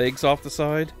legs off the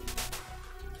side.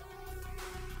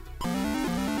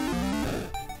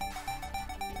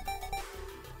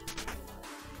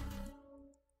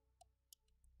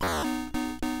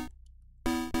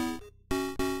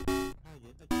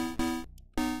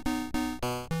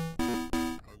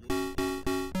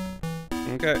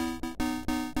 Okay.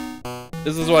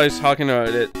 This is what I was talking about.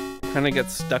 It kind of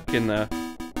gets stuck in the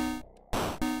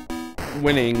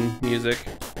winning music.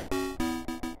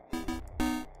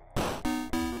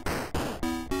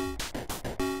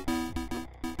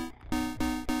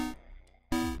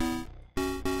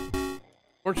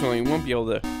 Fortunately, we won't be able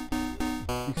to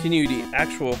continue the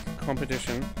actual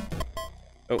competition.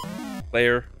 Oh,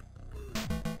 player.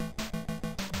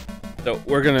 So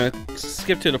we're gonna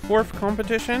skip to the 4th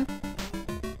competition,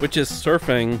 which is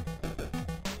surfing.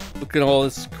 Look at all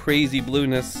this crazy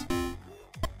blueness.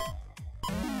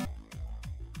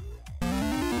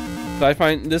 So I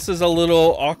find this is a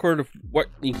little awkward of what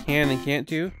you can and can't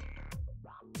do.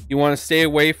 You want to stay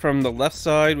away from the left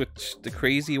side with the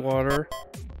crazy water.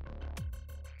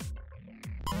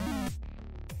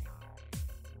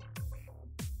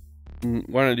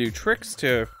 Want to do tricks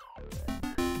to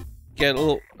get a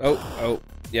little... Oh,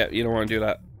 yeah, you don't want to do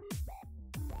that.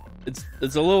 It's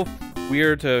a little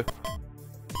weird to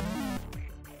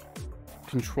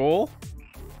control.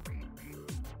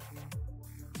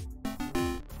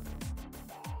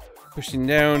 Pushing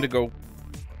down to go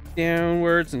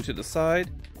downwards and to the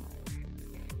side.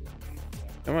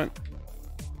 Come on.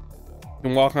 You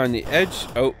can walk on the edge.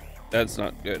 Oh, that's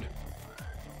not good.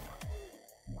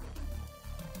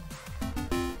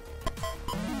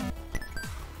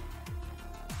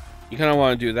 You kind of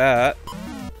want to do that,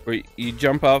 where you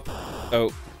jump up.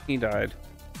 Oh, he died.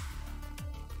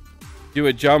 Do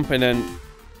a jump and then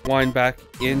wind back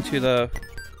into the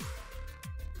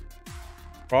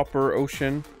proper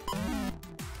ocean.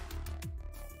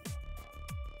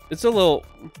 It's a little...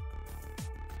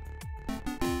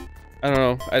 I don't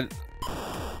know. I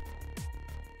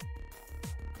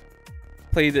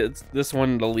played this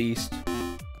one the least.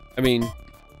 I mean,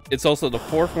 it's also the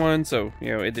 4th one, so, you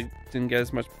know, it didn't get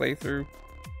as much playthrough.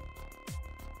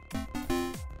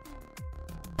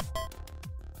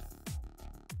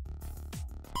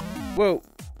 Whoa!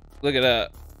 Look at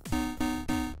that.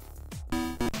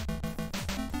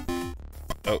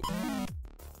 Oh.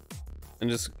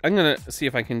 I'm gonna see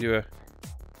if I can do a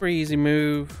crazy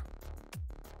move.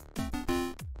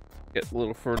 Get a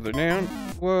little further down.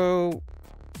 Whoa.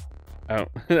 Oh,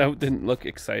 that didn't look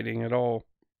exciting at all.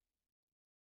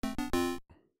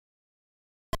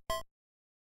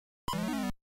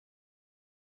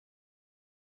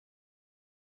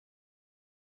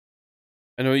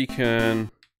 I know you can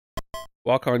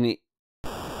walk on the...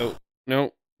 Oh,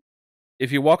 no.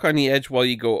 If you walk on the edge while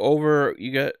you go over,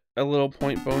 you get a little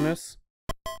point bonus.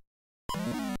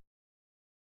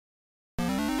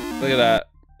 Look at that.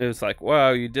 It was like,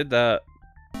 wow, you did that.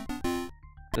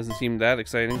 Doesn't seem that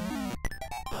exciting.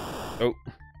 Oh.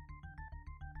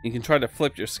 You can try to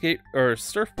flip your skate or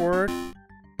surfboard.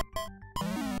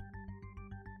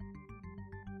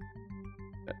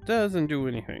 That doesn't do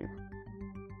anything.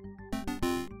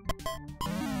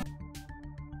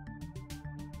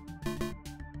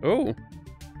 Oh,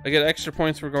 I get extra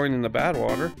points for going in the bad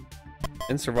water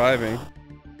and surviving.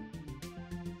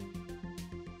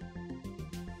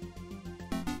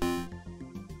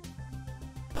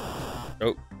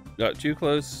 Oh, got too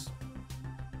close.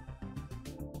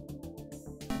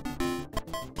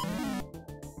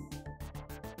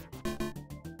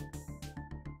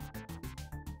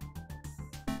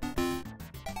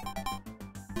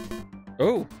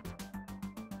 Oh,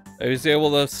 I was able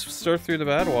to surf through the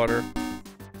bad water.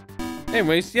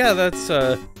 Anyways, yeah, that's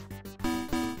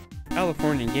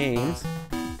California Games.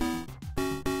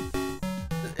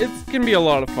 It can be a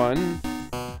lot of fun.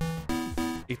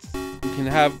 You can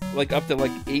have like up to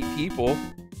like 8 people.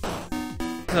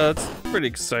 That's pretty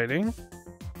exciting.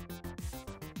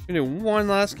 I'm gonna do one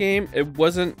last game. It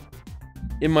wasn't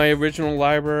in my original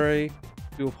library.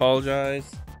 I do apologize.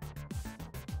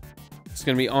 Just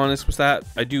gonna be honest with that.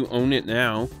 I do own it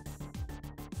now.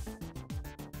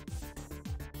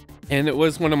 And it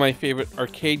was one of my favorite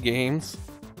arcade games.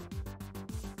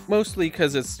 mostly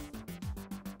because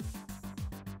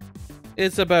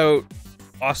it's about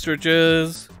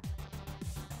ostriches,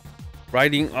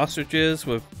 riding ostriches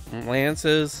with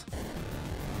lances.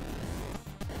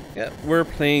 Yeah, we're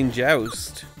playing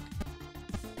Joust.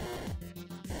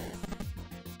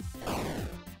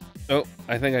 Oh,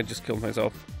 I think I just killed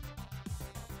myself.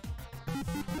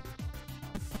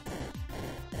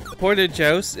 The point of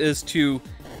Joust is to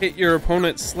hit your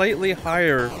opponent slightly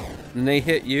higher than they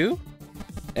hit you,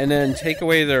 and then take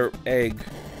away their egg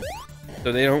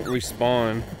so they don't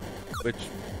respawn, which,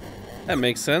 that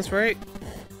makes sense, right?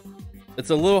 It's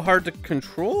a little hard to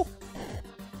control.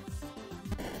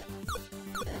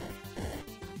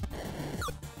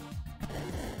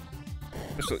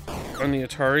 Especially on the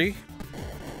Atari.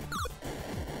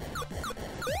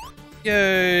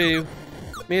 Yay!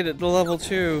 Made it to level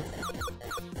 2.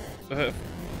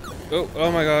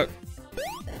 Oh my god.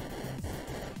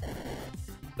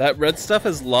 That red stuff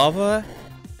is lava.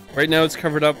 Right now it's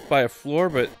covered up by a floor,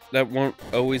 but that won't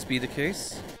always be the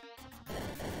case.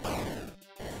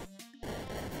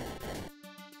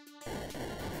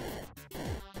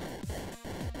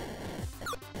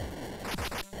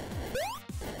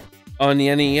 On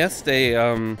the NES,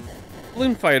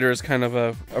 Balloon Fighter is kind of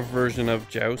a version of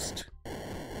Joust.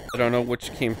 I don't know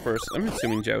which came first. I'm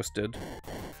assuming Joust did.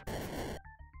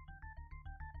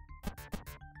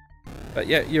 But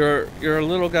yeah, you're a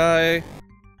little guy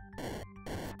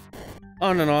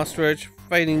on an ostrich,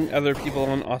 fighting other people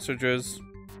on ostriches,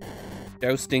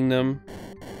 jousting them,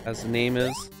 as the name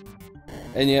is.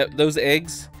 And yeah, those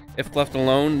eggs, if left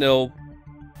alone, they'll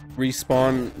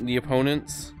respawn the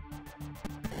opponents.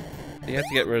 You have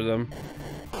to get rid of them.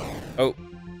 Oh.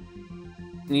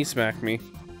 He smacked me.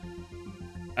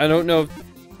 I don't know if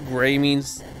gray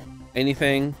means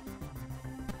anything.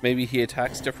 Maybe he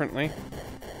attacks differently.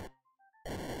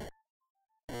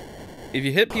 If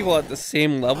you hit people at the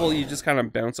same level, you just kind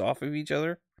of bounce off of each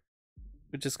other,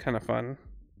 which is kind of fun.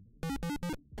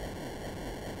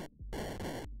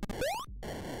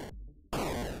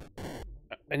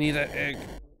 I need that egg.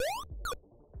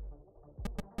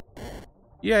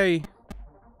 Yay!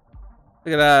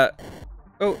 Look at that.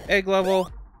 Oh, egg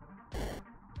level.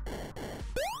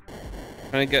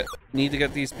 Need to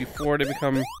get these before they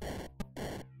become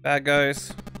bad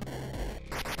guys.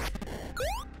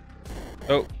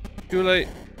 Oh, too late.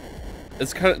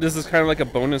 This is kind of like a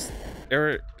bonus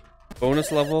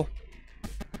level.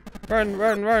 Run,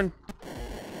 run, run.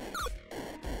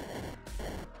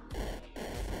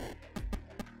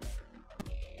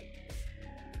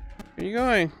 Where are you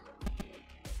going?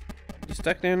 You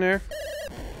stuck down there?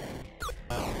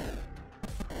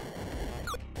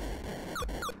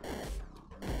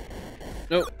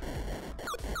 Nope.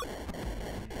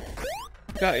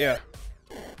 Got ya.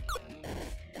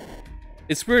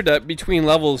 It's weird that between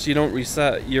levels you don't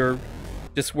reset. You're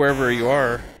just wherever you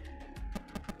are.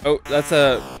 Oh, that's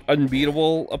a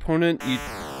unbeatable opponent. You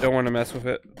don't want to mess with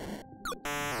it.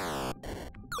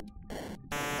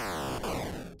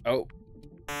 Oh.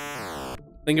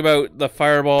 Think about the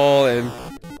fireball and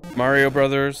Mario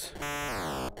Brothers.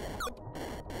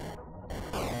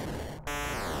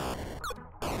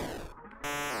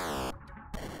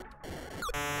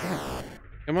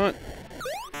 Come on.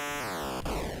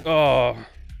 Oh.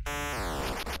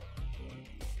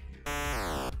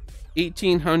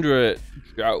 1800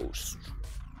 Joust.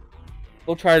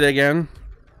 We'll try it again.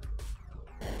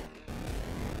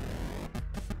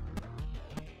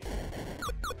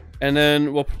 And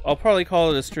then I'll probably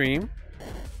call it a stream.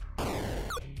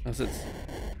 As it's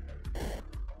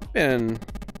been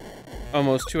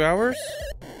almost 2 hours.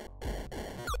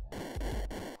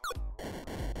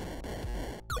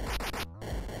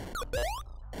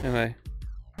 And I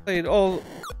played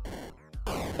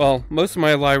most of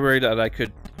my library that I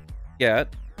could get.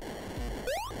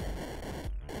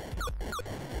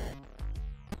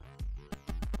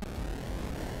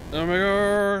 Oh my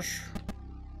gosh!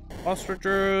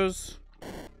 Ostriches!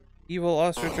 Evil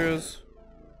ostriches.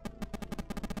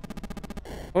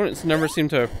 Opponents never seem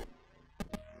to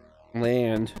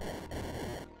land.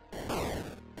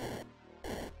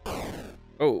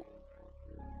 Oh.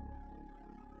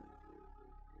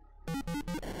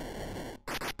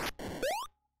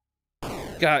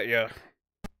 Got ya.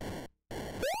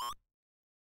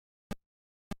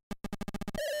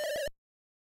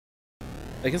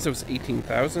 I guess it was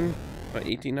 18,000, or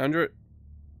 1800.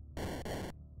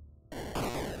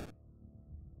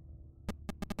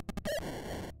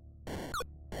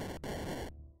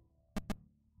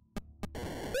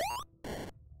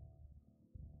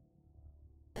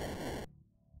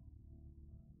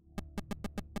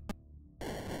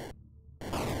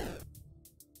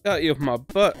 Got you with my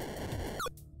butt.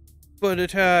 Butt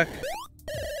attack.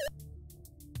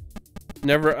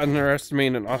 Never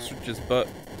underestimate an ostrich's butt.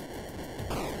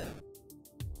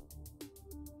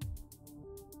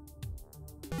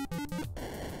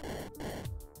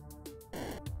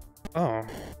 Oh.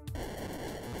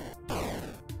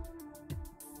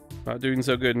 Not doing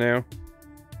so good now.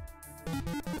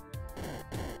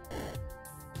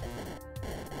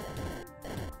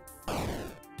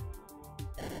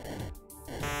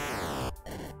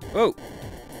 Oh.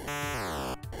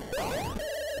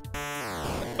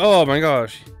 Oh my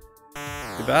gosh.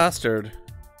 You bastard.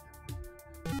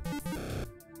 I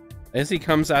guess he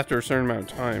comes after a certain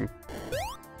amount of time.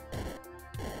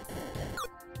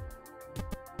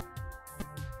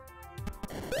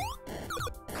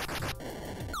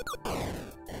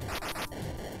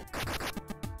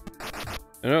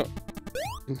 I know.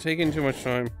 I'm taking too much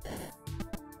time.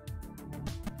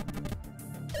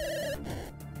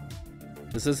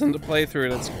 This isn't the playthrough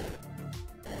that's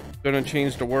gonna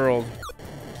change the world.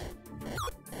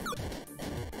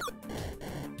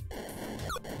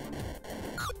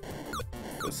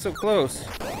 It's so close.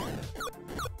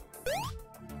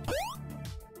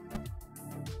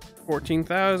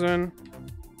 14,000.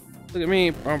 Look at me.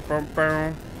 Bum, bum,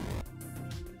 bum.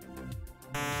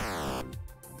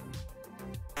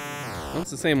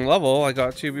 That's the same level I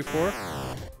got to before.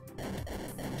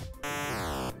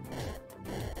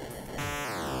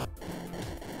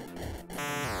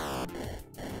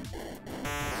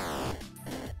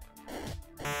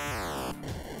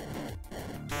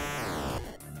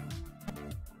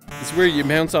 It's weird, you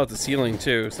bounce off the ceiling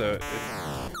too, so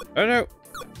oh no.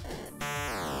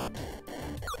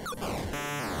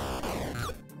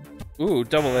 Ooh,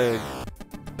 double egg.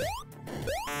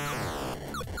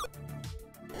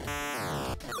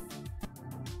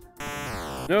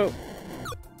 No.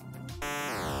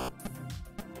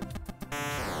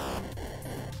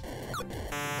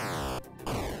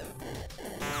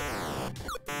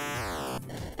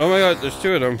 Oh my god, there's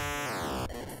two of them.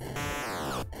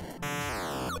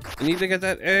 I need to get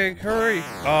that egg, hurry!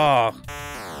 Ah,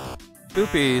 oh,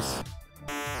 poopies.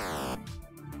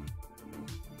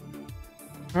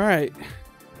 Alright.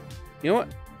 You know what?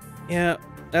 Yeah,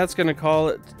 that's gonna call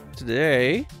it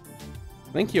today.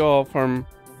 Thank you all for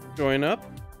joining up.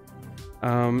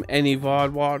 Any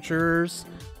VOD watchers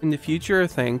in the future,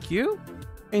 thank you.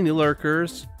 Any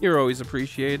lurkers, you're always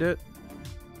appreciated.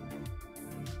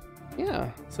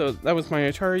 Yeah, so that was my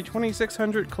Atari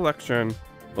 2600 collection,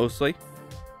 mostly.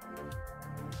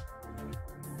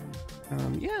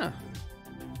 Yeah.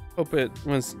 Hope it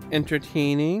was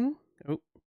entertaining. Oh,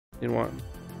 didn't want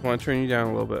to turn you down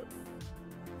a little bit.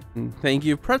 And thank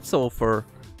you, Pretzel, for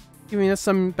giving us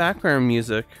some background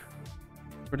music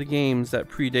for the games that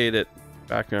predated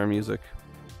background music.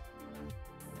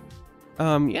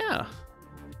 Yeah.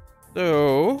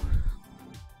 So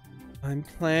I'm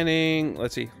planning,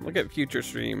 let's see, look at future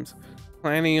streams.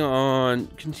 Planning on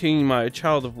continuing my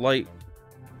Child of Light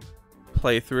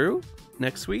playthrough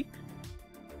next week,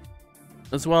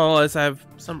 as well as I have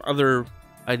some other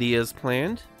ideas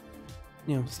planned.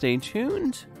 You know, stay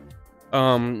tuned.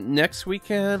 Next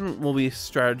weekend will be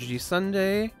Strategy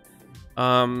Sunday.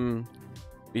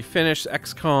 We finished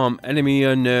XCOM Enemy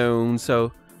Unknown,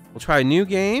 so we'll try a new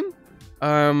game.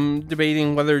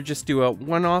 Debating whether just do a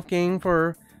one-off game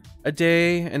for a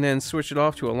day and then switch it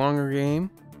off to a longer game.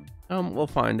 We'll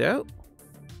find out.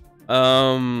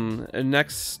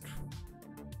 Next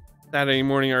Saturday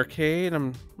morning arcade,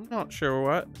 I'm not sure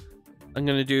what I'm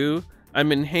gonna do. I've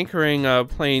been hankering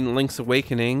playing Link's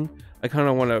Awakening. I kind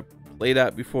of want to play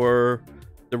that before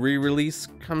the re-release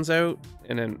comes out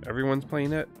and then everyone's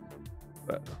playing it,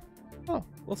 but oh,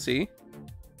 we'll see.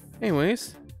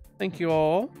 Anyways, thank you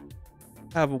all,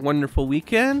 have a wonderful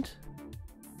weekend,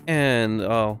 and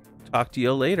I'll talk to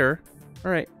you later.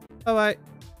 All right, bye bye.